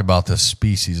to talk about the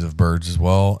species of birds as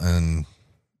well and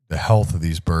the health of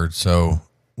these birds. So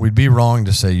we'd be wrong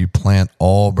to say you plant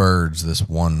all birds this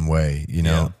one way.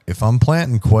 If I'm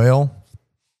planting quail,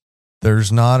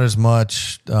 there's not as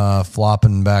much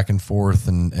flopping back and forth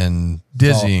and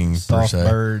dizzying soft per se.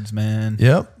 Birds, man.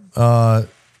 Yep.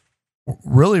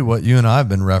 Really what you and I have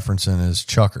been referencing is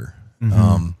chucker.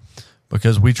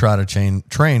 Because we try to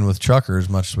train with chucker as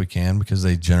much as we can, because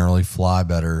they generally fly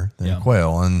better than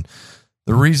quail. And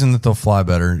the reason that they'll fly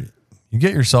better, you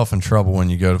get yourself in trouble when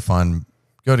you go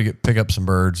to pick up some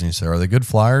birds and you say, are they good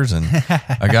flyers? And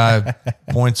a guy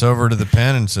points over to the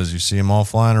pen and says, you see them all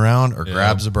flying around, or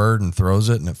grabs a bird and throws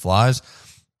it and it flies.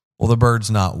 Well, the bird's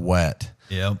not wet.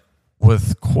 Yep.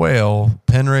 With quail,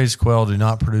 pen-raised quail do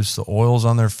not produce the oils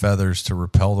on their feathers to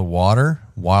repel the water.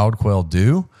 Wild quail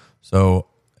do. So,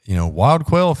 wild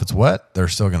quail, if it's wet, they're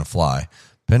still going to fly.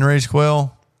 Pen-raised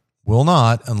quail will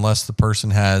not unless the person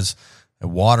has a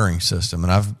watering system.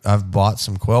 And I've bought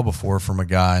some quail before from a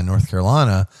guy in North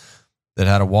Carolina that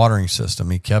had a watering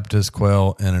system. He kept his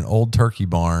quail in an old turkey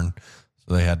barn,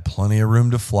 so they had plenty of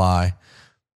room to fly.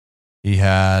 He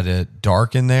had it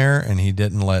dark in there, and he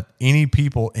didn't let any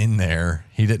people in there.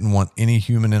 He didn't want any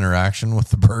human interaction with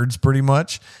the birds, pretty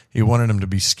much. He wanted them to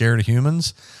be scared of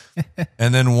humans.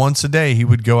 And then once a day, he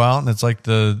would go out, and it's like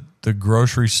the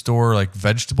grocery store, like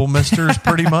vegetable misters,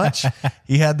 pretty much.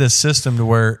 He had this system to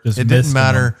where it didn't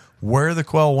matter where the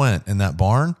quail went in that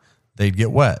barn, they'd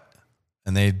get wet.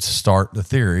 And the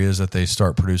theory is that they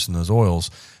start producing those oils.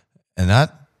 And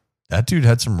that dude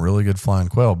had some really good flying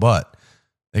quail, but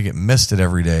they get misted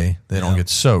every day. They don't get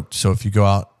soaked. So if you go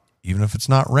out, even if it's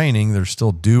not raining, there's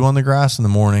still dew on the grass in the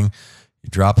morning. You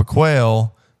drop a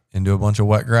quail into a bunch of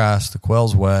wet grass, the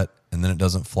quail's wet, and then it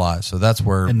doesn't fly. So that's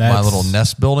where my little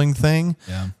nest building thing,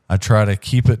 I try to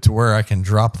keep it to where I can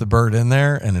drop the bird in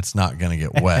there and it's not going to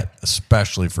get wet,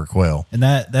 especially for quail. And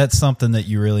that's something that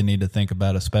you really need to think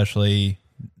about, especially,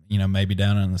 maybe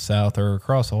down in the South or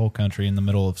across the whole country in the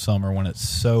middle of summer when it's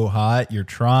so hot. You're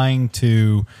trying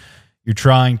to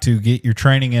get your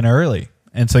training in early.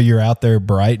 And so you're out there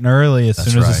bright and early as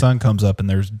soon as the sun comes up and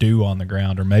there's dew on the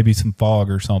ground or maybe some fog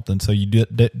or something. So you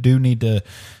do need to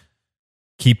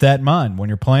keep that in mind when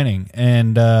you're planning.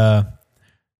 And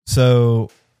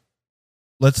so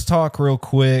let's talk real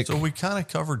quick. So we kind of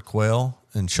covered quail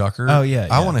and chukar. Oh, yeah.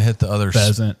 I want to hit the other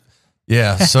pheasant.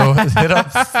 Yeah. So hit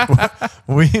up.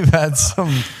 We've had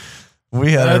some.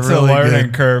 That's a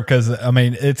learning curve because,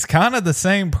 it's kind of the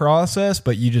same process,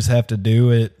 but you just have to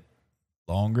do it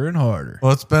longer and harder.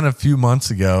 Well, it's been a few months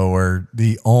ago where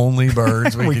the only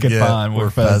birds we could find were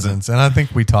pheasants. And I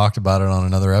think we talked about it on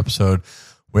another episode.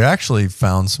 We actually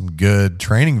found some good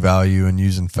training value in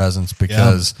using pheasants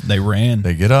because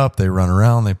they get up, they run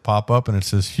around, they pop up, and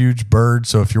it's this huge bird.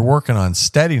 So if you're working on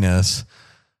steadiness,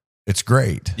 it's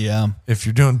great. Yeah. If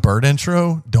you're doing bird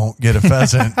intro, don't get a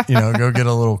pheasant, go get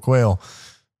a little quail,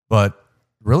 but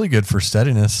really good for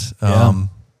steadiness.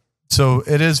 So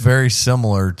it is very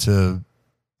similar to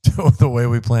the way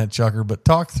we plant chukar, but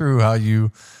talk through how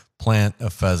you plant a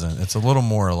pheasant. It's a little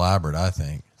more elaborate, I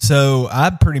think. So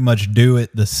I pretty much do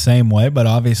it the same way, but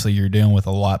obviously you're dealing with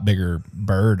a lot bigger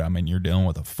bird. You're dealing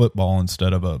with a football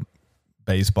instead of a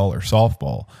baseball or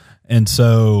softball. And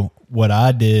so what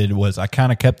I did was I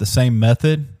kind of kept the same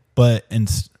method, but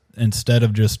instead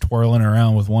of just twirling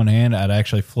around with one hand, I'd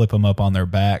actually flip them up on their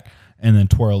back and then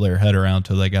twirl their head around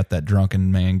till they got that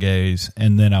drunken man gaze.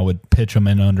 And then I would pitch them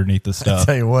in underneath the stuff. I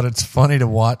tell you what, it's funny to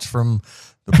watch from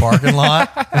the parking lot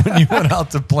when you went out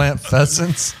to plant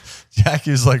pheasants.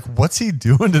 Jackie was like, what's he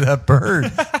doing to that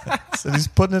bird? I said, he's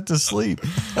putting it to sleep.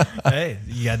 Hey,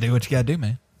 you got to do what you got to do,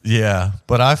 man. Yeah.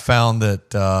 But I found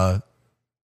that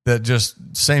just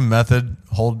same method,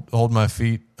 hold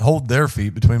their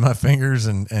feet between my fingers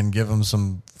and give them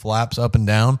some flaps up and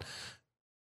down.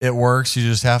 It works. You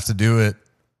just have to do it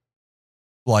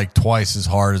like twice as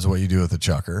hard as what you do with a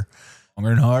chukar.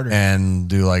 Longer and harder. And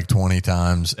do like 20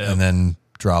 times and then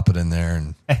drop it in there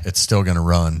and it's still going to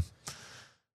run.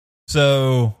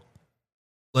 So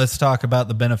let's talk about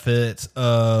the benefits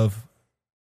of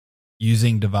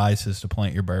using devices to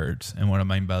plant your birds. And what I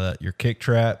mean by that, your kick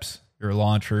traps, your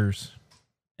launchers,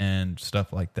 and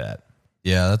stuff like that.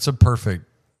 Yeah, that's a perfect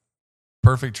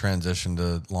transition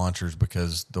to launchers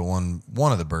because the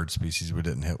one of the bird species we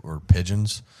didn't hit were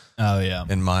pigeons. Oh, yeah.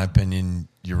 In my opinion,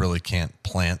 you really can't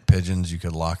plant pigeons. You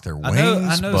could lock their wings.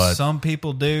 I know but some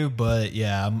people do, but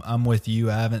yeah, I'm with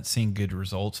you. I haven't seen good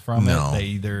results from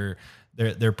it.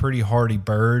 They're pretty hardy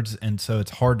birds, and so it's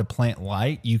hard to plant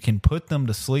light. You can put them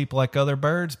to sleep like other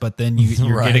birds, but then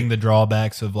you're getting the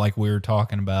drawbacks of like we were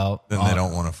talking about. Then they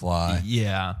don't want to fly.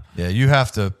 Yeah. Yeah, you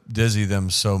have to dizzy them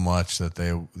so much that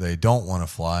they don't want to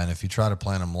fly, and if you try to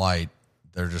plant them light,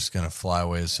 they're just going to fly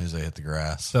away as soon as they hit the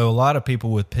grass. So a lot of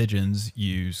people with pigeons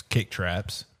use kick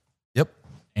traps. Yep.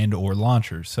 And or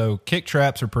launchers. So kick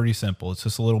traps are pretty simple. It's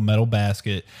just a little metal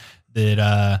basket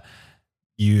that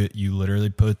you literally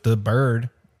put the bird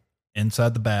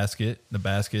inside the basket. The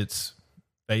basket's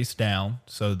face down,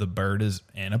 so the bird is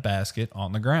in a basket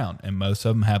on the ground. And most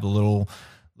of them have a little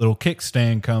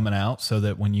kickstand coming out so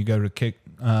that when you go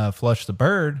to flush the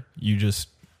bird, you just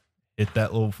hit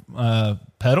that little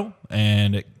pedal,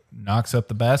 and it knocks up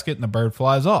the basket, and the bird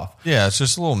flies off. Yeah, it's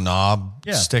just a little knob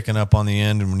sticking up on the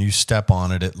end, and when you step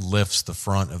on it, it lifts the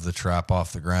front of the trap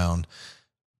off the ground.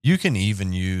 You can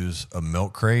even use a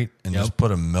milk crate and just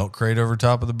put a milk crate over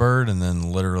top of the bird, and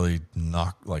then literally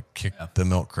kick the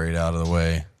milk crate out of the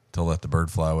way to let the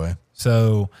bird fly away.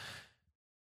 So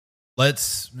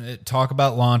let's talk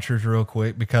about launchers real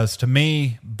quick, because to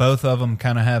me, both of them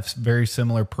kind of have very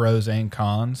similar pros and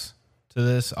cons to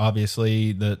this.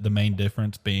 Obviously, the main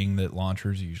difference being that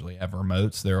launchers usually have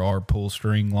remotes. There are pull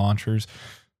string launchers,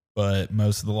 but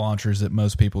most of the launchers that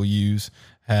most people use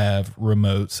have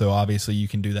remotes. So obviously you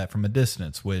can do that from a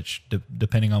distance, which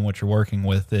depending on what you're working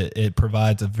with, it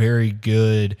provides a very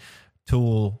good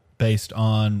tool based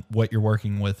on what you're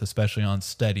working with, especially on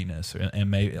steadiness.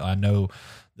 And maybe I know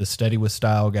the Steady with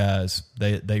Style guys,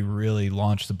 they really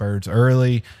launch the birds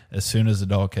early as soon as the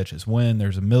dog catches wind.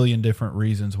 There's a million different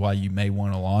reasons why you may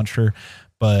want a launcher,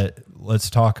 but let's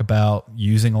talk about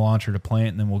using a launcher to plant,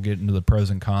 and then we'll get into the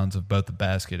pros and cons of both the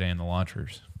basket and the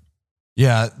launchers.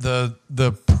 Yeah,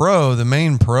 the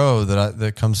main pro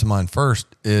that comes to mind first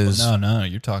is no,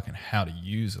 you're talking how to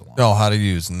use a launcher. Oh, how to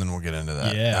use, and then we'll get into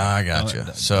that. Yeah, I got you.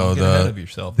 So don't get ahead of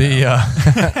yourself.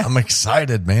 I'm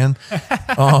excited, man.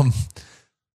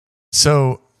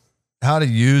 So how to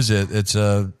use it? It's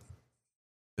a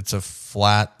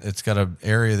flat. It's got an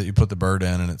area that you put the bird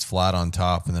in, and it's flat on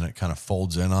top, and then it kind of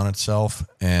folds in on itself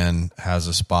and has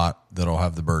a spot that'll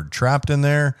have the bird trapped in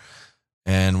there.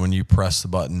 And when you press the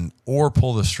button or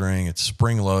pull the string, it's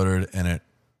spring loaded, and it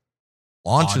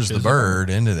launches the bird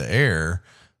into the air.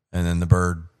 And then the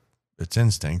bird, its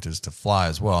instinct is to fly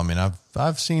as well. I mean,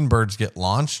 I've seen birds get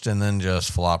launched and then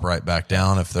just flop right back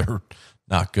down if they're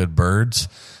not good birds.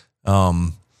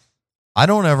 I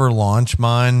don't ever launch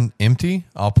mine empty.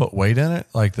 I'll put weight in it,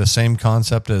 like the same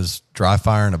concept as dry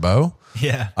firing a bow.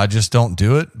 Yeah. I just don't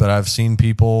do it, but I've seen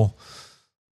people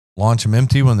launch them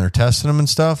empty when they're testing them and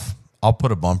stuff. I'll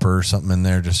put a bumper or something in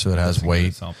there just so it has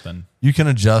weight. Something. You can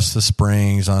adjust the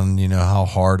springs on, how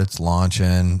hard it's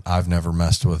launching. I've never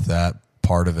messed with that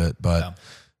part of it, but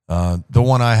the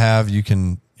one I have, you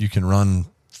can run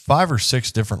 5 or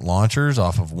 6 different launchers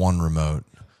off of one remote.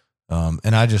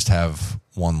 And I just have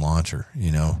one launcher.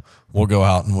 We'll go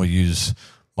out and we'll use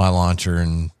my launcher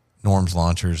and Norm's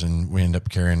launchers, and we end up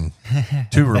carrying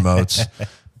 2 remotes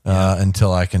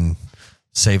until I can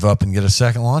save up and get a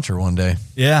second launcher one day.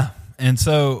 Yeah. And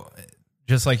so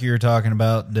just like you were talking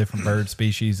about different bird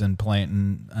species and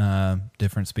planting,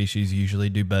 different species usually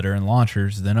do better in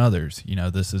launchers than others.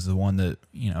 This is the one that,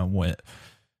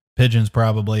 pigeons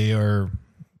probably are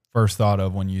first thought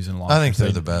of when using launchers. I think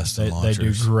they're the best in launchers. They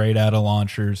do great out of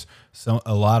launchers. So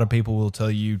a lot of people will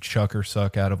tell you chuck or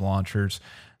suck out of launchers.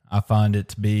 I find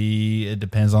it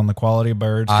depends on the quality of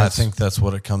birds. I think that's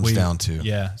what it comes down to.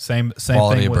 Yeah. Same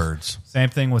quality thing of birds. Same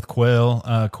thing with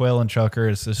quail. Quail and chucker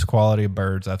is just quality of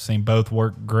birds. I've seen both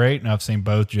work great, and I've seen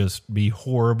both just be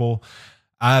horrible.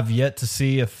 I've yet to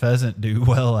see a pheasant do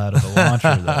well out of a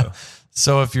launcher, though.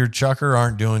 So if your chucker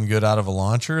aren't doing good out of a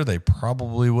launcher, they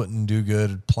probably wouldn't do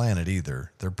good planted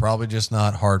either. They're probably just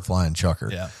not hard flying chucker.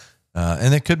 Yeah.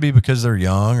 And it could be because they're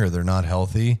young or they're not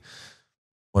healthy.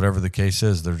 Whatever the case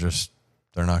is,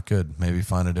 they're not good. Maybe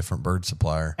find a different bird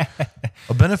supplier.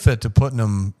 A benefit to putting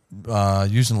them,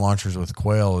 using launchers with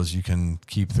quail is you can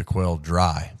keep the quail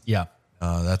dry. Yeah.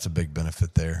 That's a big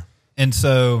benefit there. And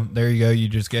so there you go. You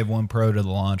just gave one pro to the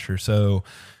launcher. So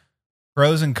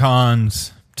pros and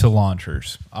cons to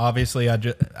launchers. Obviously, I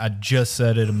just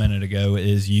said it a minute ago,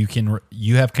 is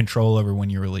you have control over when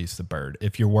you release the bird.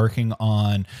 If you're working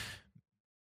on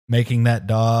making that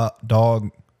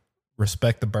dog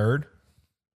respect the bird,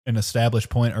 an established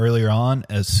point earlier on,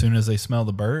 as soon as they smell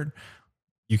the bird,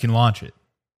 you can launch it,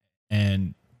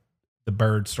 and the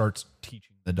bird starts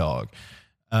teaching the dog.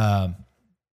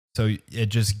 So it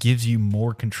just gives you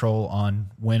more control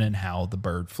on when and how the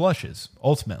bird flushes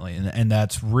ultimately. And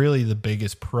that's really the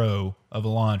biggest pro of a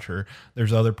launcher.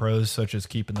 There's other pros such as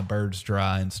keeping the birds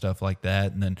dry and stuff like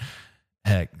that. And then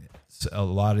heck, a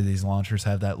lot of these launchers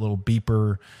have that little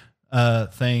beeper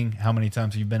thing. How many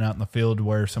times have you been out in the field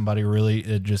where somebody really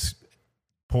just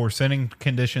poor sending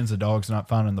conditions, the dog's not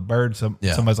finding the bird. So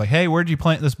somebody's like, hey, where'd you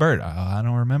plant this bird? I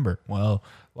don't remember. Well,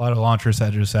 a lot of launchers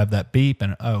just have that beep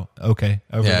and, oh, okay.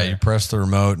 Over there. You press the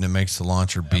remote and it makes the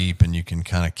launcher beep, and you can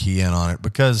kind of key in on it,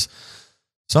 because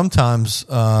sometimes,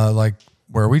 like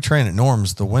where we train at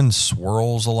Norm's, the wind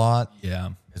swirls a lot. Yeah.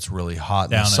 It's really hot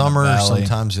in Down the summer. in the valley.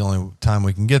 Sometimes the only time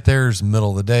we can get there is the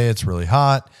middle of the day. It's really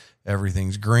hot.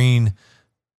 Everything's green,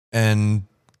 and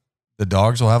the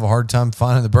dogs will have a hard time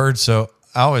finding the birds. So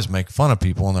I always make fun of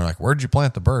people and they're like, where'd you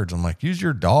plant the birds? I'm like, use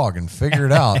your dog and figure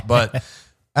it out. But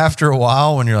after a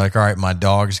while, when you're like, all right, my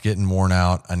dog's getting worn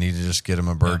out, I need to just get him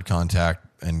a bird contact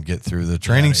and get through the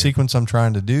training sequence I'm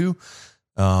trying to do.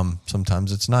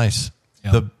 Sometimes it's nice.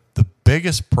 Yep. The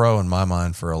biggest pro in my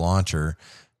mind for a launcher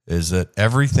is that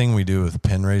everything we do with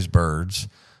pen raised birds,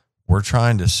 we're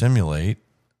trying to simulate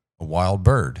a wild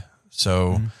bird.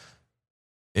 So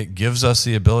it gives us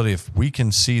the ability, if we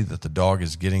can see that the dog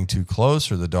is getting too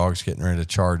close or the dog's getting ready to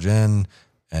charge in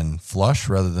and flush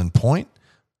rather than point,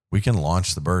 we can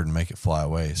launch the bird and make it fly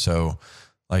away. So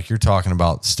like you're talking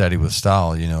about steady with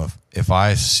style, you know, if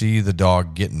I see the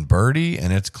dog getting birdie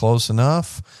and it's close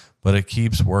enough, but it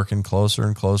keeps working closer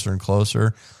and closer and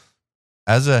closer,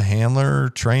 as a handler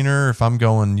trainer, if I'm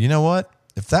going, you know what,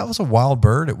 if that was a wild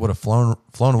bird, it would have flown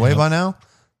away by now.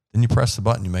 Then you press the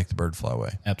button, you make the bird fly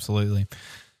away. Absolutely.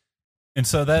 And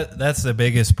so that's the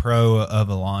biggest pro of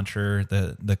a launcher.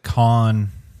 The con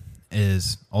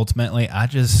is ultimately I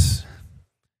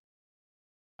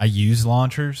use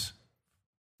launchers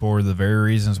for the very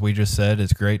reasons we just said.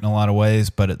 It's great in a lot of ways,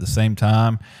 but at the same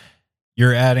time,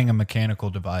 you're adding a mechanical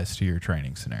device to your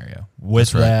training scenario.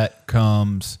 With that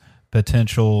comes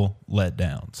potential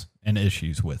letdowns and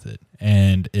issues with it.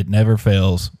 And it never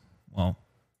fails. Well,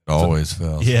 it always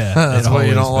fails. Yeah. That's what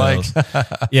you don't like.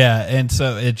 Yeah. And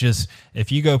so it just,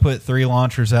 if you go put 3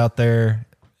 launchers out there,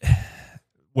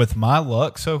 with my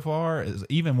luck so far, is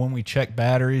even when we check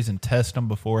batteries and test them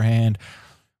beforehand,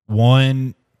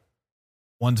 one's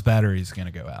battery is going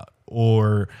to go out,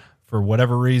 or for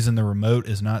whatever reason, the remote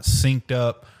is not synced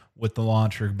up with the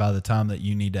launcher by the time that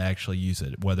you need to actually use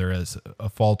it, whether as a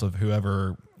fault of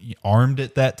whoever armed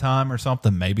it that time or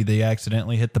something. Maybe they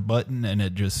accidentally hit the button and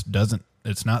it just doesn't,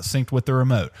 it's not synced with the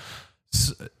remote.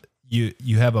 So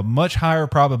you have a much higher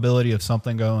probability of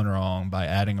something going wrong by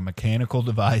adding a mechanical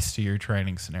device to your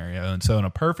training scenario. And so in a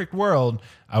perfect world,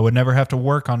 I would never have to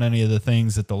work on any of the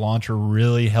things that the launcher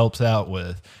really helps out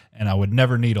with, and I would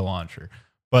never need a launcher.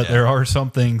 But there are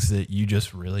some things that you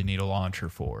just really need a launcher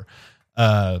for.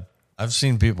 I've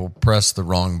seen people press the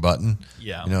wrong button.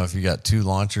 Yeah. You know, if you got 2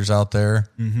 launchers out there,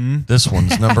 this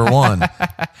one's number 1,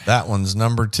 that one's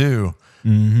number 2.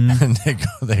 And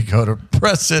they go to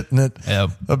press it, and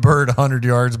a bird 100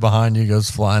 yards behind you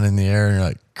goes flying in the air, and you're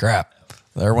like, crap,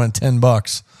 there went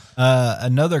 $10.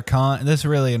 Another con, this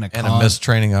really isn't a con. And a missed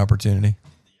training opportunity.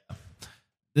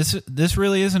 This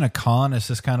really isn't a con. It's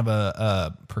just kind of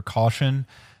a precaution.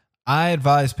 I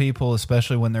advise people,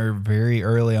 especially when they're very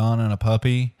early on in a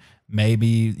puppy, maybe,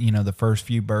 you know, the first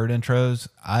few bird intros,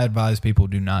 I advise people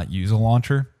do not use a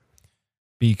launcher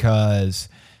because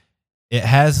it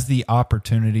has the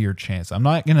opportunity or chance. I'm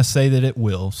not going to say that it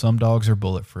will. Some dogs are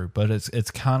bulletproof, but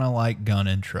it's kind of like gun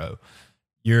intro.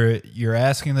 You're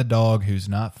asking the dog who's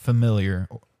not familiar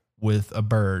with a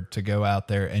bird to go out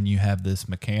there, and you have this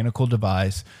mechanical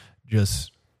device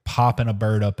just popping a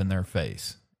bird up in their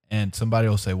face. And somebody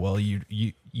will say, well,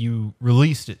 you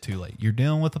released it too late. You're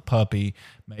dealing with a puppy.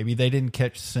 Maybe they didn't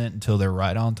catch scent until they're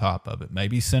right on top of it.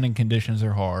 Maybe scenting conditions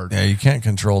are hard. Yeah, you can't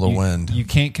control the wind. You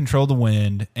can't control the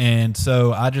wind. And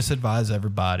so I just advise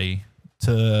everybody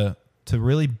to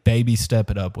really baby step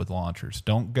it up with launchers.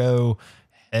 Don't go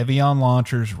heavy on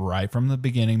launchers right from the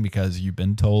beginning, because you've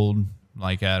been told,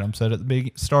 like Adam said at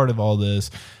the start of all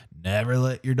this, never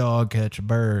let your dog catch a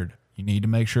bird. You need to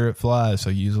make sure it flies, so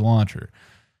use a launcher.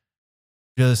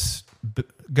 Just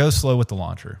go slow with the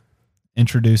launcher.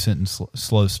 Introduce it and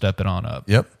slow step it on up.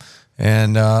 Yep.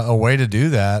 And a way to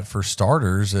do that for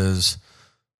starters is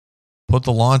put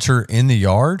the launcher in the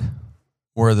yard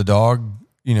where the dog,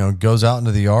 you know, goes out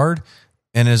into the yard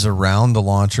and is around the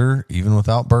launcher, even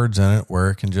without birds in it, where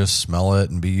it can just smell it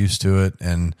and be used to it.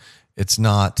 And it's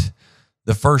not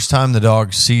the first time the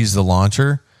dog sees the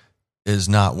launcher is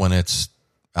not when it's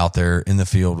out there in the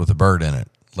field with a bird in it.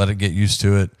 Let it get used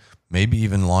to it. Maybe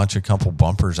even launch a couple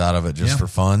bumpers out of it just for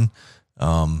fun.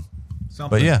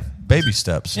 But yeah, baby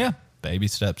steps. Yeah, baby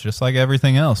steps, just like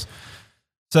everything else.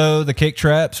 So the kick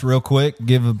traps, real quick,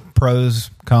 give a pros,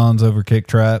 cons over kick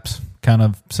traps. Kind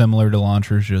of similar to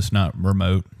launchers, just not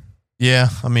remote. Yeah,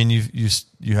 I mean,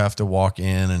 you have to walk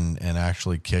in and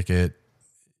actually kick it,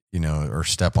 you know, or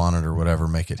step on it or whatever,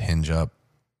 make it hinge up.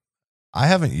 I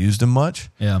haven't used them much.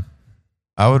 Yeah.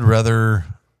 I would rather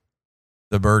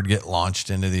the bird get launched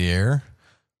into the air.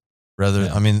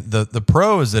 I mean, the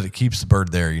pro is that it keeps the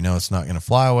bird there. You know, it's not going to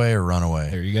fly away or run away.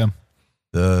 There you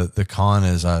go. The con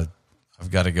is I've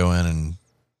got to go in and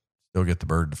still get the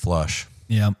bird to flush.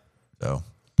 Yeah. So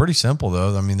pretty simple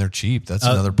though. I mean, they're cheap. That's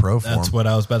another pro for That's them. what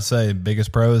I was about to say.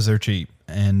 Biggest pro is they're cheap.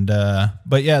 And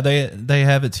but yeah, they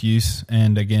have its use.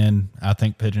 And again, I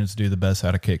think pigeons do the best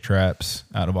out of kick traps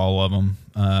out of all of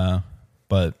them.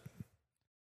 But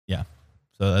yeah,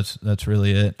 so that's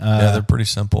really it. Yeah, they're pretty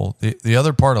simple. The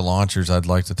other part of launchers I'd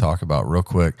like to talk about real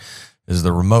quick is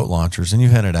the remote launchers, and you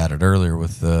hinted at it earlier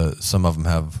with some of them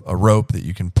have a rope that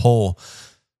you can pull.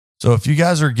 So if you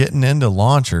guys are getting into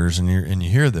launchers and you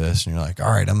hear this and you're like,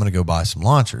 all right, I'm going to go buy some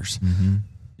launchers. Mm-hmm.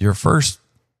 Your first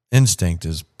instinct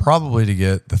is probably to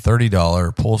get the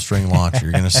 $30 pull string launcher.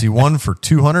 You're going to see one for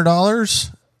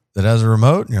 $200 that has a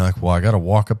remote, and you're like, well, I got to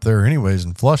walk up there anyways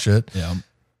and flush it. Yeah.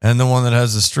 And the one that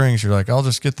has the strings, you're like, I'll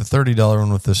just get the $30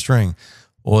 one with the string.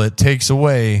 Well, it takes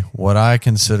away what I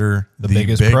consider the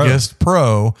biggest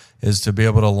pro is to be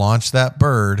able to launch that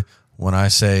bird. When I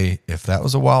say, if that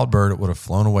was a wild bird, it would have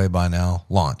flown away by now,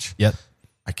 launch. Yep.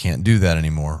 I can't do that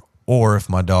anymore. Or if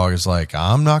my dog is like,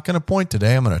 I'm not going to point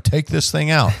today, I'm going to take this thing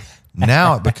out.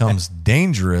 Now it becomes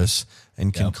dangerous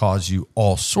and can cause you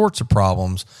all sorts of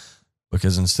problems,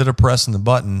 because instead of pressing the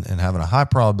button and having a high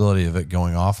probability of it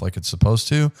going off like it's supposed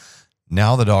to,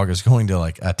 now the dog is going to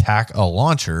like attack a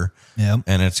launcher, and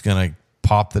it's going to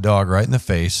pop the dog right in the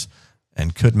face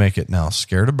and could make it now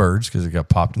scared of birds because it got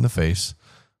popped in the face,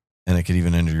 and it could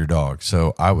even injure your dog.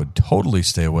 So I would totally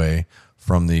stay away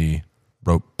from the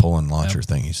rope pulling launcher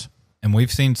thingies. And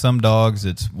we've seen some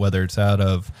dogs, whether it's out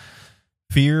of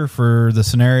fear for the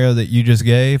scenario that you just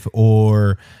gave,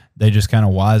 or they just kind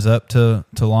of wise up to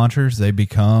launchers. They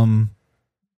become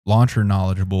launcher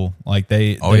knowledgeable. Like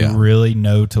they really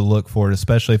know to look for it,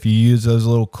 especially if you use those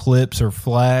little clips or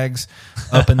flags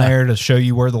up in there to show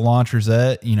you where the launcher's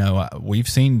at. You know, we've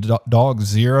seen dogs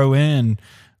zero in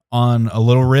on a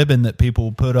little ribbon that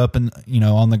people put up in,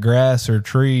 on the grass or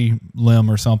tree limb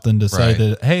or something to say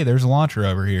that, hey, there's a launcher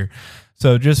over here.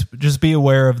 So just be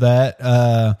aware of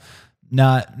that.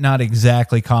 Not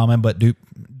exactly common, but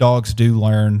dogs do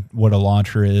learn what a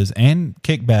launcher is, and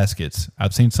kick baskets.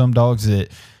 I've seen some dogs that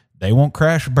they won't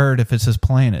crash a bird if it's just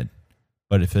planted,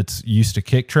 but if it's used to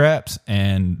kick traps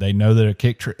and they know that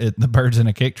the bird's in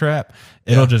a kick trap,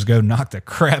 it'll just go knock the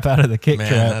crap out of the kick trap.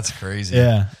 That's crazy.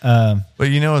 Yeah. But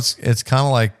it's kind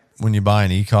of like when you buy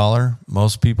an e-collar.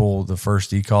 Most people, the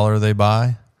first e-collar they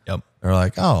buy, they're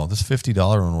like, oh, this $50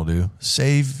 one will do.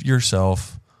 Save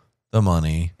yourself the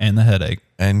money and the headache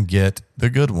and get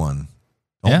the good one.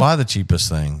 Don't buy the cheapest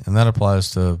thing. And that applies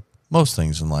to most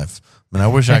things in life. I mean, I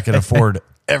wish I could afford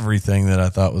everything that I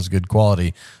thought was good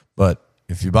quality, but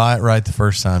if you buy it right the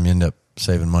first time, you end up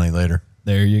saving money later.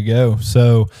 There you go.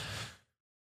 So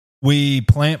we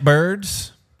plant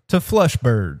birds to flush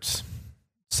birds.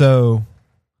 So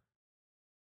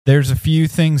there's a few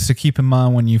things to keep in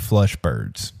mind when you flush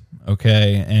birds.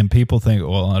 Okay. And people think,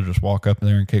 well, I'll just walk up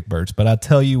there and kick birds. But I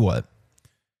tell you what,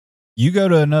 you go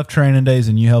to enough training days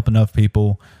and you help enough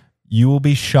people, you will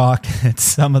be shocked at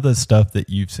some of the stuff that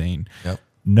you've seen. Yep.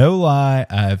 No lie.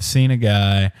 I've seen a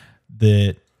guy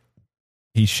that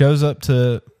he shows up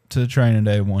to training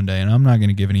day one day, and I'm not going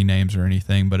to give any names or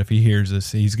anything, but if he hears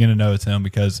this, he's going to know it's him,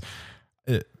 because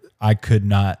I could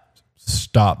not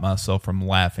stop myself from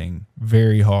laughing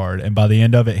very hard. And by the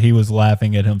end of it, he was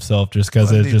laughing at himself just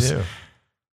because it's just,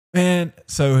 man.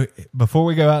 So before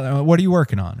we go out, what are you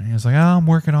working on? And he was like, I'm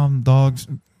working on dogs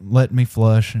letting me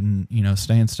flush and,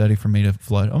 staying steady for me to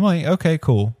flush. I'm like, okay,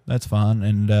 cool. That's fine.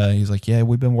 And he's like, yeah,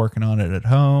 we've been working on it at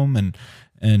home.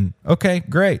 And okay,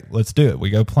 great. Let's do it. We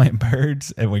go plant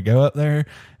birds and we go up there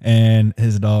and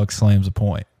his dog slams a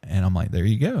point. And I'm like, there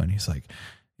you go. And he's like,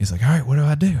 all right, what do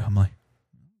I do? I'm like,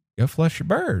 go flush your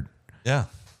bird. Yeah.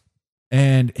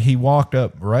 And he walked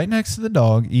up right next to the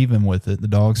dog, even with it. The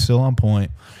dog's still on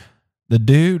point. The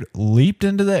dude leaped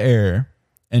into the air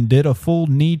and did a full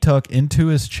knee tuck into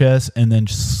his chest and then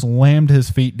slammed his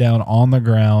feet down on the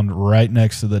ground right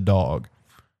next to the dog.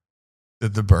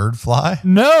 Did the bird fly?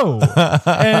 No.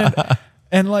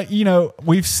 And like,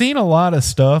 we've seen a lot of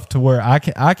stuff to where I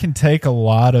can take a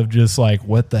lot of just like,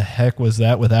 what the heck was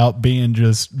that, without being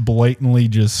just blatantly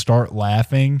just start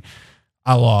laughing.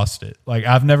 I lost it. Like,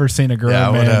 I've never seen a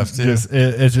grown man. Would have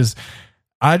to.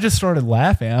 I just started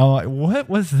laughing. I'm like, what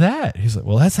was that? He's like,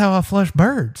 well, that's how I flush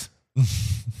birds.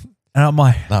 And I'm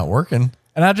like, not working.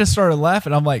 And I just started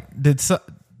laughing. I'm like,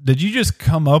 did you just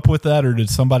come up with that, or did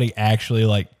somebody actually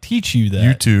like teach you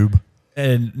that? YouTube.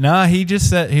 And he just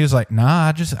said, he was like,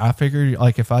 I figured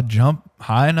like if I jump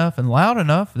high enough and loud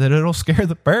enough that it'll scare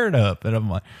the bird up. And I'm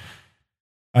like,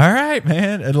 All right,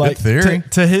 man. And like theory.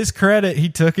 to his credit, he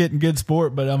took it in good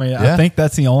sport. But I mean, Yeah. I think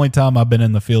that's the only time I've been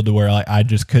in the field to where like I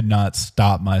just could not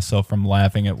stop myself from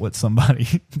laughing at what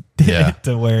somebody did. Yeah.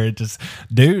 To where it just,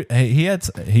 dude,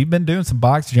 he'd been doing some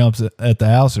box jumps at the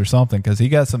house or something because he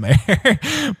got some air.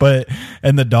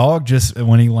 And the dog just,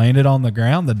 when he landed on the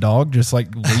ground, the dog just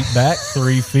like leaped back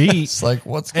 3 feet. It's like,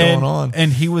 what's going on?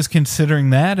 And he was considering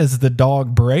that as the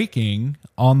dog breaking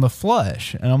on the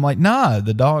flush. And I'm like, nah,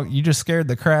 the dog, you just scared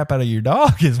the crap out of your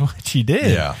dog is what you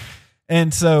did. Yeah.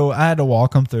 And so I had to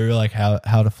walk him through like how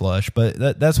to flush.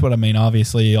 But that's what I mean.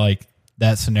 Obviously, like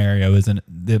that scenario isn't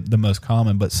the most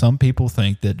common, but some people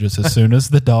think that just as soon as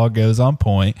the dog goes on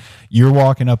point, you're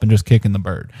walking up and just kicking the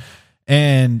bird.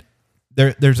 And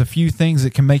there's a few things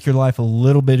that can make your life a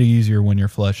little bit easier when you're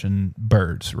flushing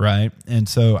birds, right? And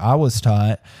so I was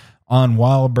taught on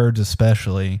wild birds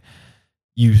especially,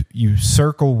 you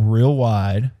circle real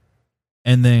wide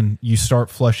and then you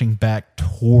start flushing back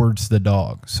towards the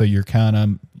dog. So you're kind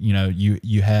of,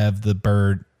 you have the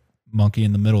bird monkey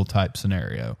in the middle type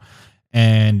scenario.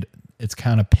 And it's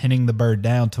kind of pinning the bird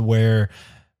down to where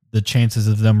the chances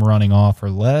of them running off are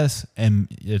less. And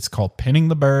it's called pinning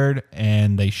the bird.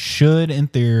 And they should, in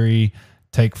theory,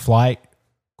 take flight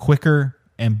quicker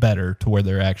and better to where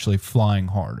they're actually flying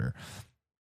harder.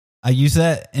 I use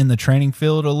that in the training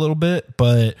field a little bit,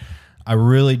 but I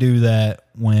really do that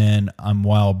when I'm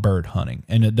wild bird hunting,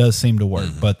 and it does seem to work.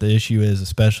 Mm-hmm. But the issue is,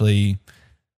 especially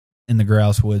in the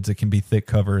grouse woods, it can be thick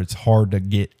cover. It's hard to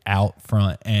get out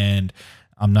front, and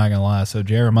I'm not gonna lie. So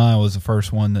Jeremiah was the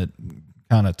first one that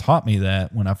kind of taught me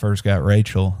that when I first got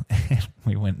Rachel.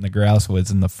 We went in the grouse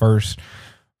woods, and the first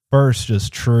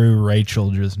just true Rachel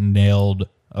just nailed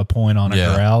a point on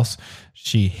a grouse.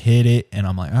 She hit it, and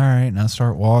I'm like, all right, and I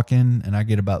start walking, and I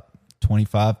get about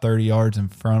 25, 30 yards in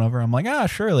front of her. I'm like,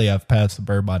 surely I've passed the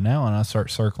bird by now. And I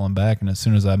start circling back. And as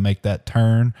soon as I make that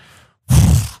turn,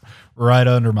 right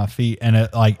under my feet. And it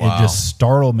just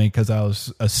startled me because I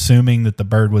was assuming that the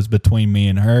bird was between me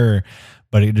and her,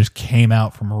 but it just came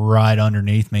out from right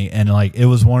underneath me. And like, it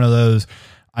was one of those,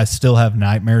 I still have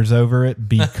nightmares over it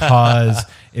because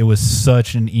it was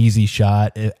such an easy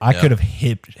shot. I could have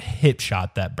hip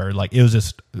shot that bird. Like, it was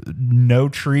just no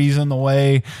trees in the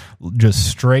way, just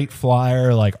straight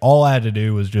flyer. Like, all I had to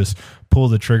do was just pull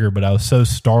the trigger, but I was so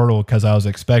startled because I was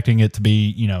expecting it to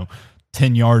be,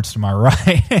 10 yards to my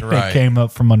right. It came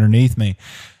up from underneath me.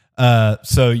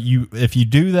 So if you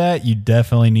do that, you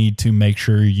definitely need to make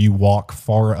sure you walk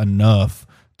far enough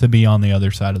to be on the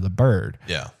other side of the bird.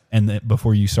 Yeah. And that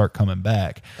before you start coming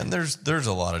back. And there's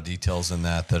a lot of details in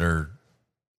that are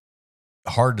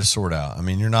hard to sort out. I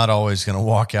mean, you're not always going to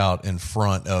walk out in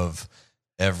front of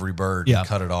every bird and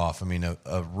cut it off. I mean,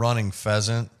 a running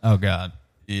pheasant. Oh God.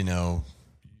 You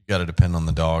got to depend on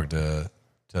the dog to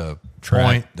track.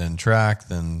 Point, then track,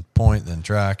 then point, then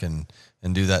track, and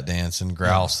do that dance. And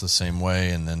grouse the same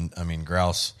way. And then, I mean,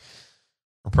 grouse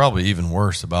are probably even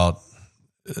worse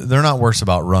they're not worse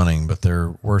about running, but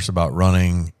they're worse about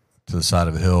running to the side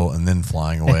of a hill and then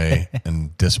flying away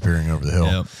and disappearing over the hill.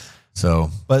 Yep. So,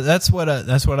 but that's what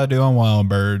I do on wild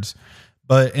birds.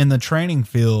 But in the training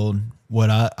field, what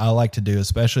I like to do,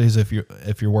 especially is if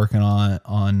you're working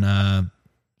on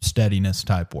steadiness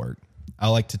type work, I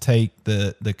like to take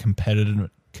the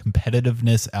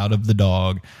competitiveness out of the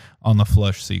dog on the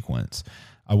flush sequence.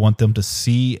 I want them to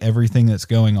see everything that's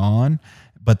going on,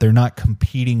 but they're not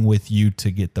competing with you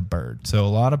to get the bird. So a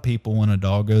lot of people, when a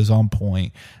dog goes on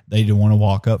point, they do want to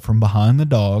walk up from behind the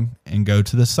dog and go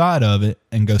to the side of it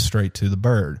and go straight to the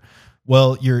bird.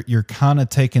 Well, you're kind of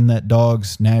taking that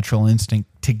dog's natural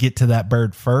instinct to get to that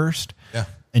bird first. Yeah.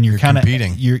 And you're kind of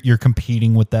competing. You're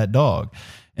competing with that dog.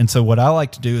 And so what I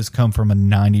like to do is come from a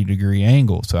 90-degree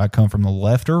angle. So I come from the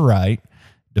left or right,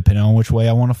 depending on which way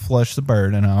I want to flush the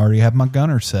bird, and I already have my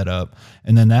gunner set up.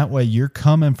 And then that way you're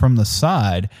coming from the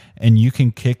side and you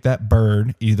can kick that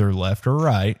bird either left or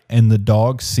right, and the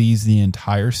dog sees the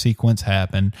entire sequence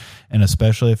happen. And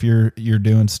especially if you're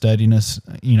doing steadiness,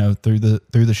 through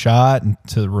the shot and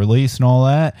to the release and all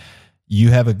that, you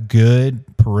have a good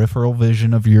peripheral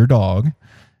vision of your dog.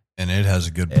 And it has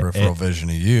a good peripheral vision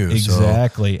of you.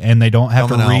 Exactly. So and they don't have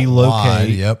to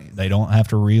relocate. Wide, They don't have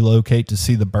to relocate to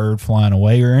see the bird flying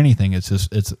away or anything.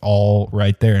 It's all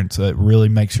right there. And so it really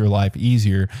makes your life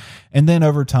easier. And then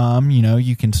over time,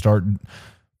 you can start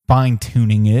fine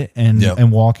tuning it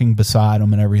and walking beside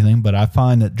them and everything. But I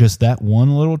find that just that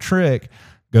one little trick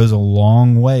goes a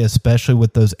long way, especially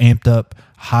with those amped up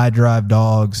high drive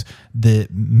dogs that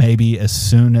maybe as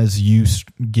soon as you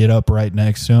get up right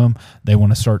next to them, they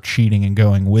want to start cheating and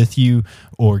going with you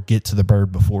or get to the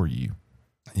bird before you.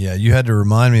 Yeah, you had to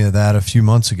remind me of that a few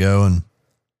months ago, and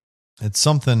it's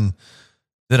something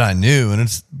that I knew,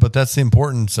 but that's the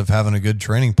importance of having a good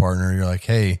training partner. You're like,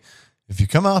 hey, if you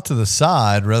come out to the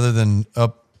side rather than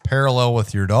up parallel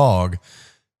with your dog,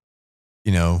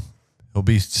 you know, he'll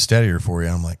be steadier for you.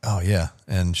 And I'm like, oh yeah.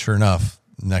 And sure enough,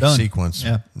 next Done. sequence,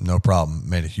 no problem.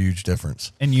 Made a huge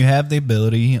difference. And you have the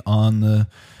ability on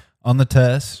the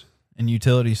test and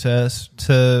utility test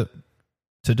to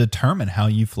determine how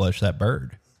you flush that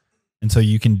bird. And so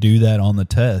you can do that on the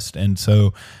test. And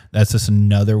so that's just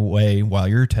another way while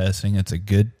you're testing. It's a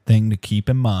good thing to keep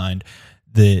in mind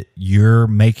that you're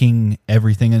making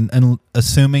everything and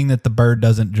assuming that the bird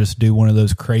doesn't just do one of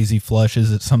those crazy flushes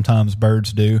that sometimes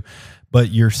birds do, but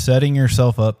you're setting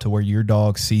yourself up to where your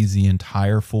dog sees the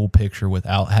entire full picture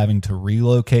without having to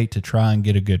relocate to try and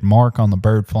get a good mark on the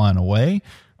bird flying away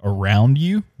around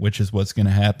you, which is what's going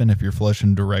to happen if you're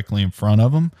flushing directly in front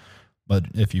of them. But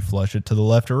if you flush it to the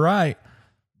left or right,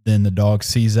 then the dog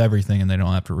sees everything and they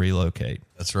don't have to relocate.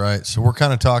 That's right. So we're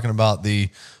kind of talking about the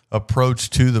approach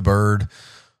to the bird.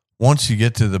 Once you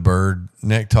get to the bird,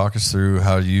 Nick, talk us through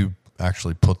how you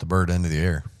actually put the bird into the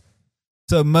air.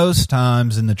 So most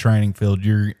times in the training field,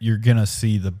 you're gonna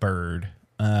see the bird,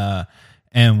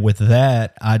 and with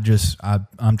that,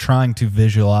 I'm trying to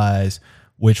visualize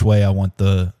which way I want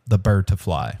the bird to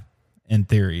fly. In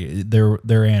theory,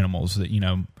 they're animals that, you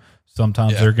know,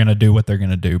 sometimes they're gonna do what they're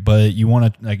gonna do, but you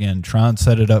want to again try and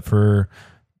set it up for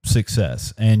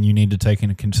success, and you need to take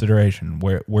into consideration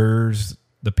where's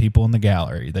the people in the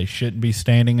gallery. They shouldn't be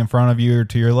standing in front of you or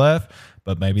to your left,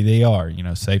 but maybe they are. You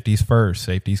know, safety's first,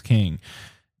 safety's king.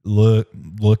 Look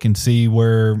and see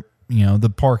where, you know, the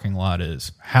parking lot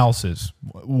is, houses,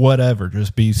 whatever.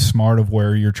 Just be smart of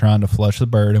where you're trying to flush the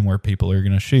bird and where people are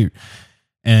going to shoot.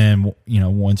 And, you know,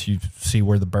 once you see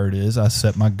where the bird is, I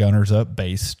set my gunners up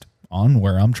based on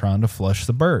where I'm trying to flush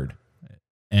the bird.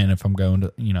 And if I'm going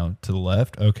to, you know, to the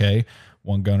left, okay,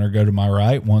 one gunner go to my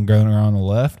right, one gunner on the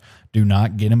left. Do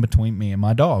not get in between me and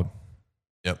my dog.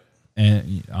 Yep.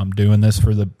 And I'm doing this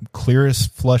for the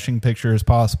clearest flushing picture as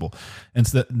possible. And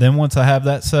so then once I have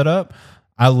that set up,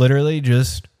 I literally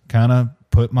just kind of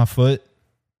put my foot.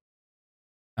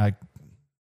 I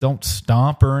don't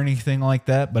stomp or anything like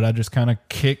that, but I just kind of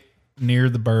kick near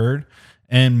the bird.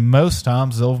 And most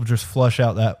times they'll just flush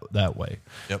out that way.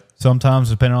 Yep. Sometimes,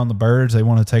 depending on the birds, they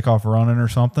want to take off running or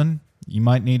something. You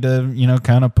might need to, you know,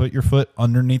 kind of put your foot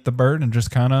underneath the bird and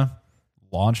just kind of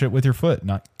launch it with your foot,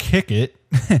 not kick it,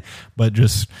 but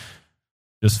just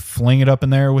fling it up in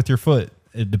there with your foot.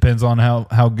 It depends on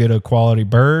how good a quality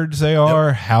birds they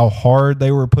are, how hard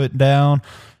they were put down.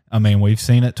 I mean, we've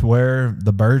seen it to where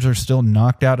the birds are still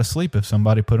knocked out of sleep if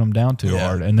somebody put them down too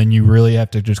hard. And then you really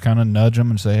have to just kind of nudge them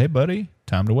and say, hey, buddy,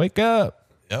 time to wake up.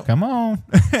 Yep. Come on.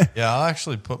 Yeah, I'll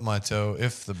actually put my toe,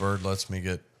 if the bird lets me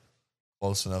get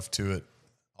close enough to it,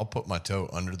 I'll put my toe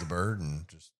under the bird and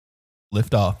just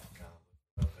lift off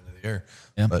up into the air.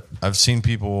 Yeah. But I've seen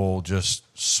people just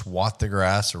swat the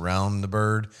grass around the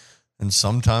bird, and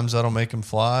sometimes that'll make them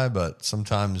fly, but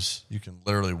sometimes you can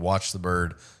literally watch the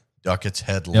bird duck its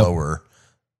head lower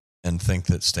and think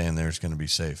that staying there is going to be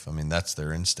safe. I mean, that's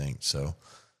their instinct. So,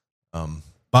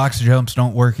 box jumps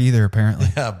don't work either, apparently.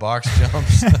 Yeah, box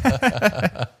jumps.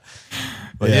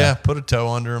 But yeah, put a toe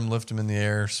under them, lift them in the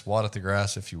air, swat at the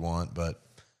grass if you want. But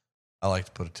I like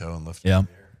to put a toe and lift them in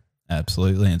the air.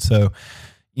 Absolutely. And so,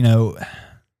 you know,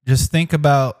 just think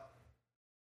about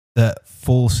that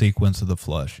full sequence of the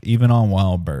flush, even on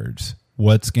wild birds.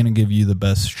 What's going to give you the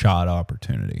best shot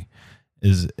opportunity?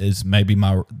 Is maybe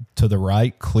to the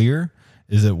right clear?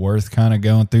 Is it worth kind of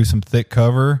going through some thick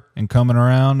cover and coming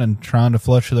around and trying to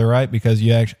flush to the right because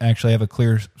you actually have a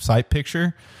clear sight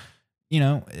picture? You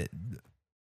know,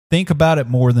 think about it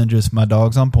more than just my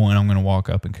dog's on point, I'm going to walk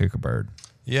up and kick a bird.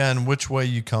 Yeah, and which way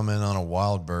you come in on a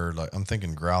wild bird, like I'm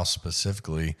thinking grouse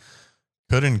specifically,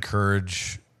 could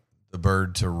encourage the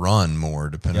bird to run more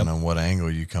depending on what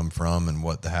angle you come from and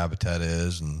what the habitat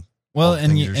is. And well,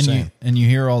 and you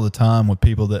hear all the time with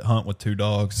people that hunt with two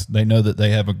dogs, they know that they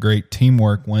have a great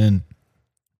teamwork when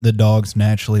the dogs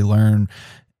naturally learn.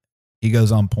 He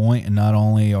goes on point, and not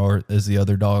only is the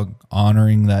other dog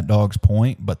honoring that dog's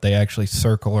point, but they actually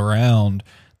circle around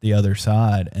the other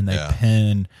side and they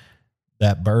pin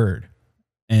that bird.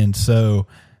 And so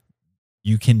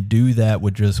you can do that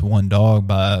with just one dog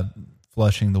by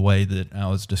flushing the way that I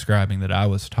was describing that I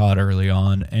was taught early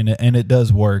on. And it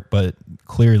does work, but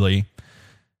clearly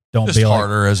don't just be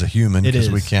harder as a human because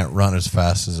we can't run as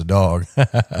fast as a dog.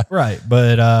 Right.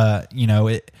 But, you know,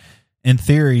 in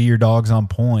theory, your dog's on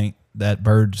point. That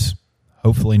bird's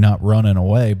hopefully not running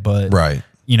away, but right.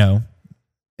 You know,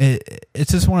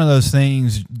 it's just one of those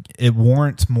things. It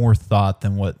warrants more thought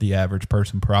than what the average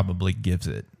person probably gives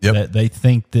it. Yep. That they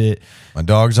think that My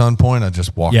dog's on point. I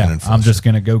just walk in and flush I'm just it.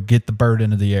 going to go get the bird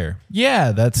into the air.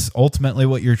 Yeah, that's ultimately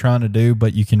what you're trying to do,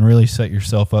 but you can really set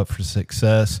yourself up for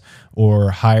success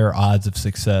or higher odds of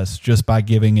success just by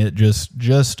giving it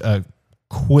just a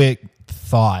quick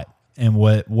thought. And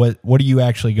what are you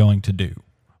actually going to do?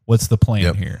 What's the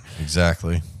plan here?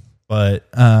 Exactly. But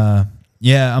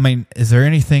yeah, I mean, is there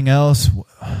anything else?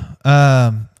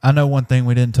 I know one thing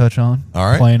we didn't touch on. All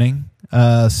right. Planning,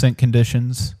 scent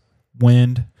conditions,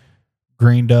 wind,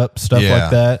 greened up, stuff Yeah.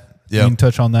 like that. Yep. You can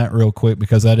touch on that real quick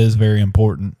because that is very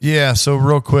important. Yeah. So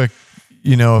real quick,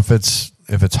 if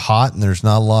it's hot and there's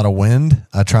not a lot of wind,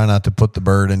 I try not to put the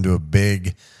bird into a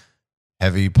big,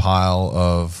 heavy pile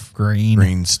of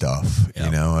green stuff.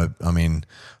 Yep. I mean,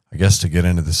 I guess to get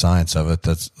into the science of it,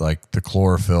 that's like the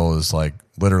chlorophyll is like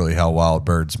literally how wild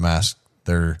birds mask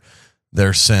their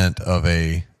scent of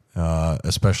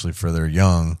especially for their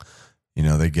young.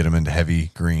 They get them into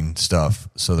heavy green stuff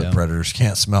so that predators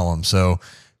can't smell them. So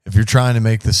if you're trying to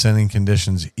make the scenting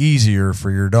conditions easier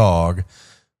for your dog,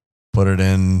 put it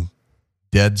in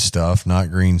dead stuff,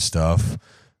 not green stuff,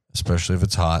 especially if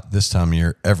it's hot. This time of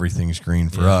year, everything's green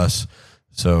for us.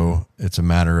 So it's a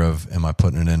matter of, am I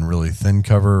putting it in really thin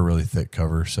cover or really thick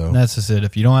cover? So And that's just it.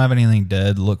 If you don't have anything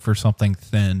dead, look for something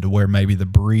thin to where maybe the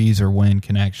breeze or wind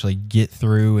can actually get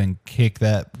through and kick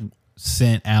that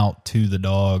scent out to the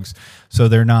dogs. So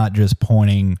they're not just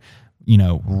pointing,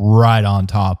 right on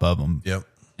top of them. Yep.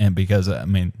 And because, I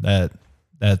mean, that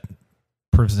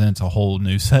presents a whole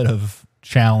new set of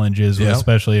challenges,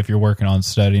 especially if you're working on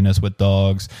steadiness with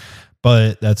dogs.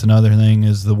 But that's another thing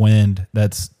is the wind.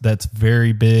 That's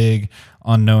very big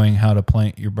on knowing how to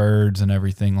plant your birds and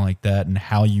everything like that and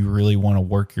how you really want to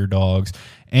work your dogs.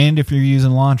 And if you're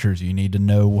using launchers, you need to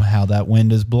know how that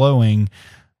wind is blowing.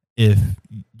 If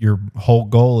your whole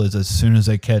goal is as soon as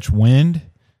they catch wind,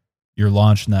 you're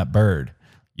launching that bird.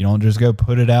 You don't just go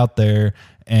put it out there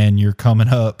and you're coming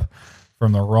up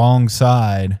from the wrong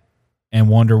side and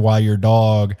wonder why your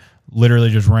dog literally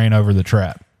just ran over the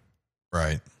trap.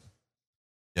 Right.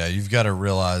 Yeah, you've got to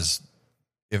realize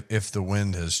if the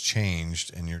wind has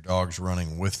changed and your dog's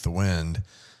running with the wind,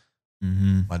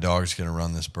 my dog's going to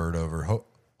run this bird over.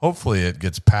 Hopefully it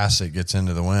gets past it, gets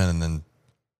into the wind, and then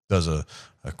does a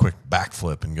quick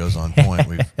backflip and goes on point.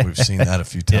 We've seen that a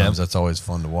few times. That's always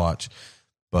fun to watch.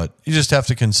 But you just have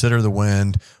to consider the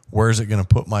wind. Where is it going to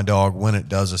put my dog when it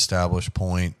does establish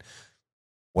point?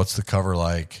 What's the cover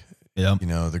like? Yeah.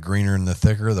 The greener and the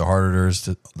thicker, the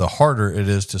harder it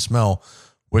is to smell,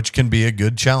 which can be a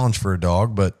good challenge for a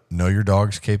dog, but know your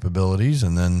dog's capabilities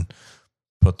and then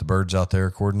put the birds out there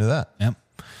according to that. Yep.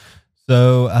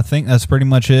 So I think that's pretty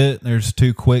much it. There's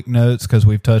two quick notes because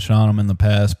we've touched on them in the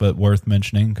past, but worth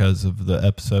mentioning because of the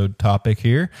episode topic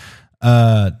here.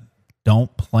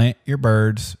 Don't plant your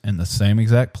birds in the same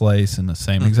exact place, in the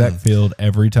same exact field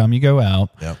every time you go out.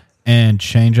 Yep. And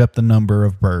change up the number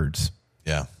of birds.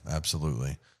 Yeah,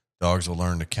 absolutely. Dogs will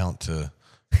learn to count to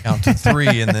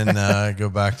 3 and then go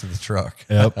back to the truck.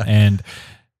 Yep. And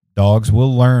dogs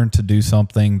will learn to do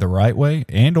something the right way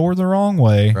and or the wrong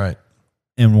way. Right.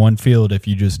 In one field if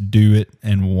you just do it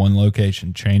in one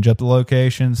location. Change up the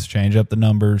locations, change up the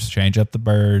numbers, change up the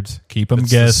birds, keep them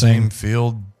guessing. The same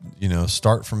field,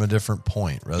 start from a different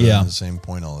point rather than the same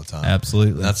point all the time.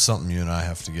 Absolutely. And that's something you and I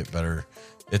have to get better.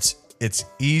 It's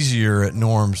easier at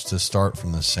Norms to start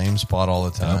from the same spot all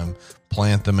the time,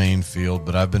 plant the main field,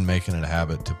 but I've been making it a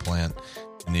habit to plant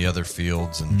in the other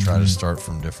fields and try to start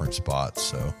from different spots.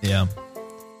 So yeah.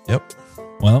 Yep.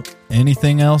 Well,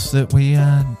 anything else that we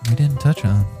didn't touch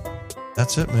on?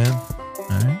 That's it, man. All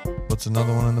right. What's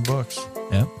another one in the books?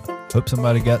 Yep. Hope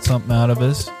somebody got something out of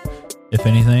this. If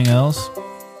anything else,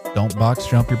 don't box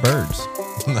jump your birds.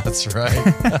 That's right.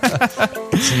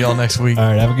 See y'all next week. All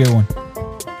right. Have a good one.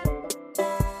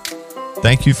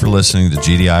 Thank you for listening to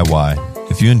GDIY.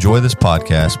 If you enjoy this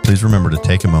podcast, please remember to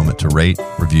take a moment to rate,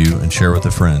 review, and share with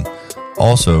a friend.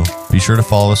 Also, be sure to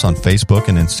follow us on Facebook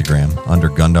and Instagram under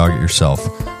Gundog It Yourself.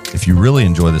 If you really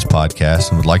enjoy this podcast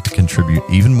and would like to contribute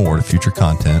even more to future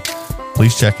content,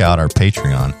 please check out our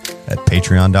Patreon at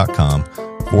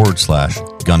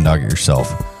patreon.com/Gundog It Yourself.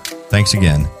 Thanks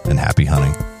again and happy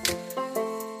hunting.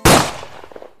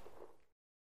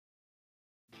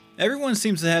 Everyone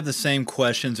seems to have the same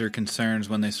questions or concerns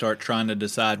when they start trying to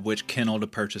decide which kennel to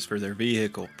purchase for their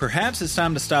vehicle. Perhaps it's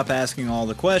time to stop asking all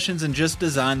the questions and just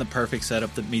design the perfect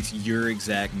setup that meets your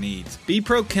exact needs.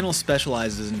 B-Pro Kennel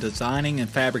specializes in designing and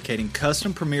fabricating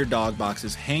custom Premier dog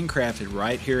boxes handcrafted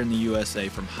right here in the USA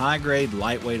from high-grade,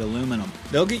 lightweight aluminum.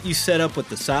 They'll get you set up with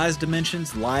the size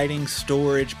dimensions, lighting,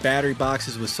 storage, battery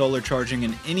boxes with solar charging,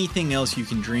 and anything else you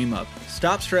can dream of.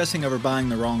 Stop stressing over buying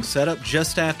the wrong setup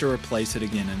just to have to replace it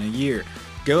again in a year.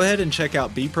 Go ahead and check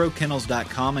out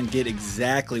bprokennels.com and get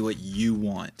exactly what you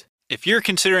want. If you're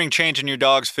considering changing your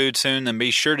dog's food soon, then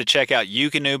be sure to check out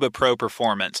Eukanuba Pro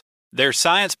Performance. Their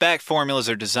science-backed formulas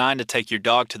are designed to take your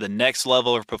dog to the next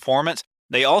level of performance.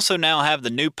 They also now have the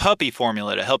new puppy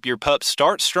formula to help your pup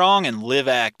start strong and live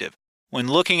active. When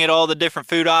looking at all the different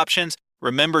food options,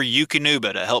 remember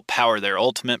Eukanuba to help power their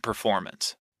ultimate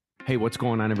performance. Hey, what's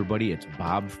going on, everybody? It's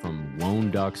Bob from Lone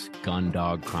Ducks Gun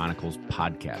Dog Chronicles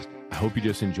podcast. I hope you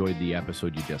just enjoyed the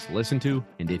episode you just listened to.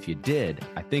 And if you did,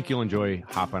 I think you'll enjoy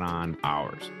hopping on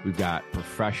ours. We've got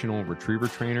professional retriever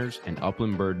trainers and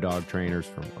upland bird dog trainers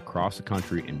from across the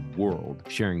country and world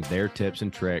sharing their tips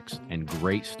and tricks and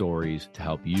great stories to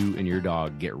help you and your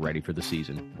dog get ready for the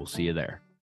season. We'll see you there.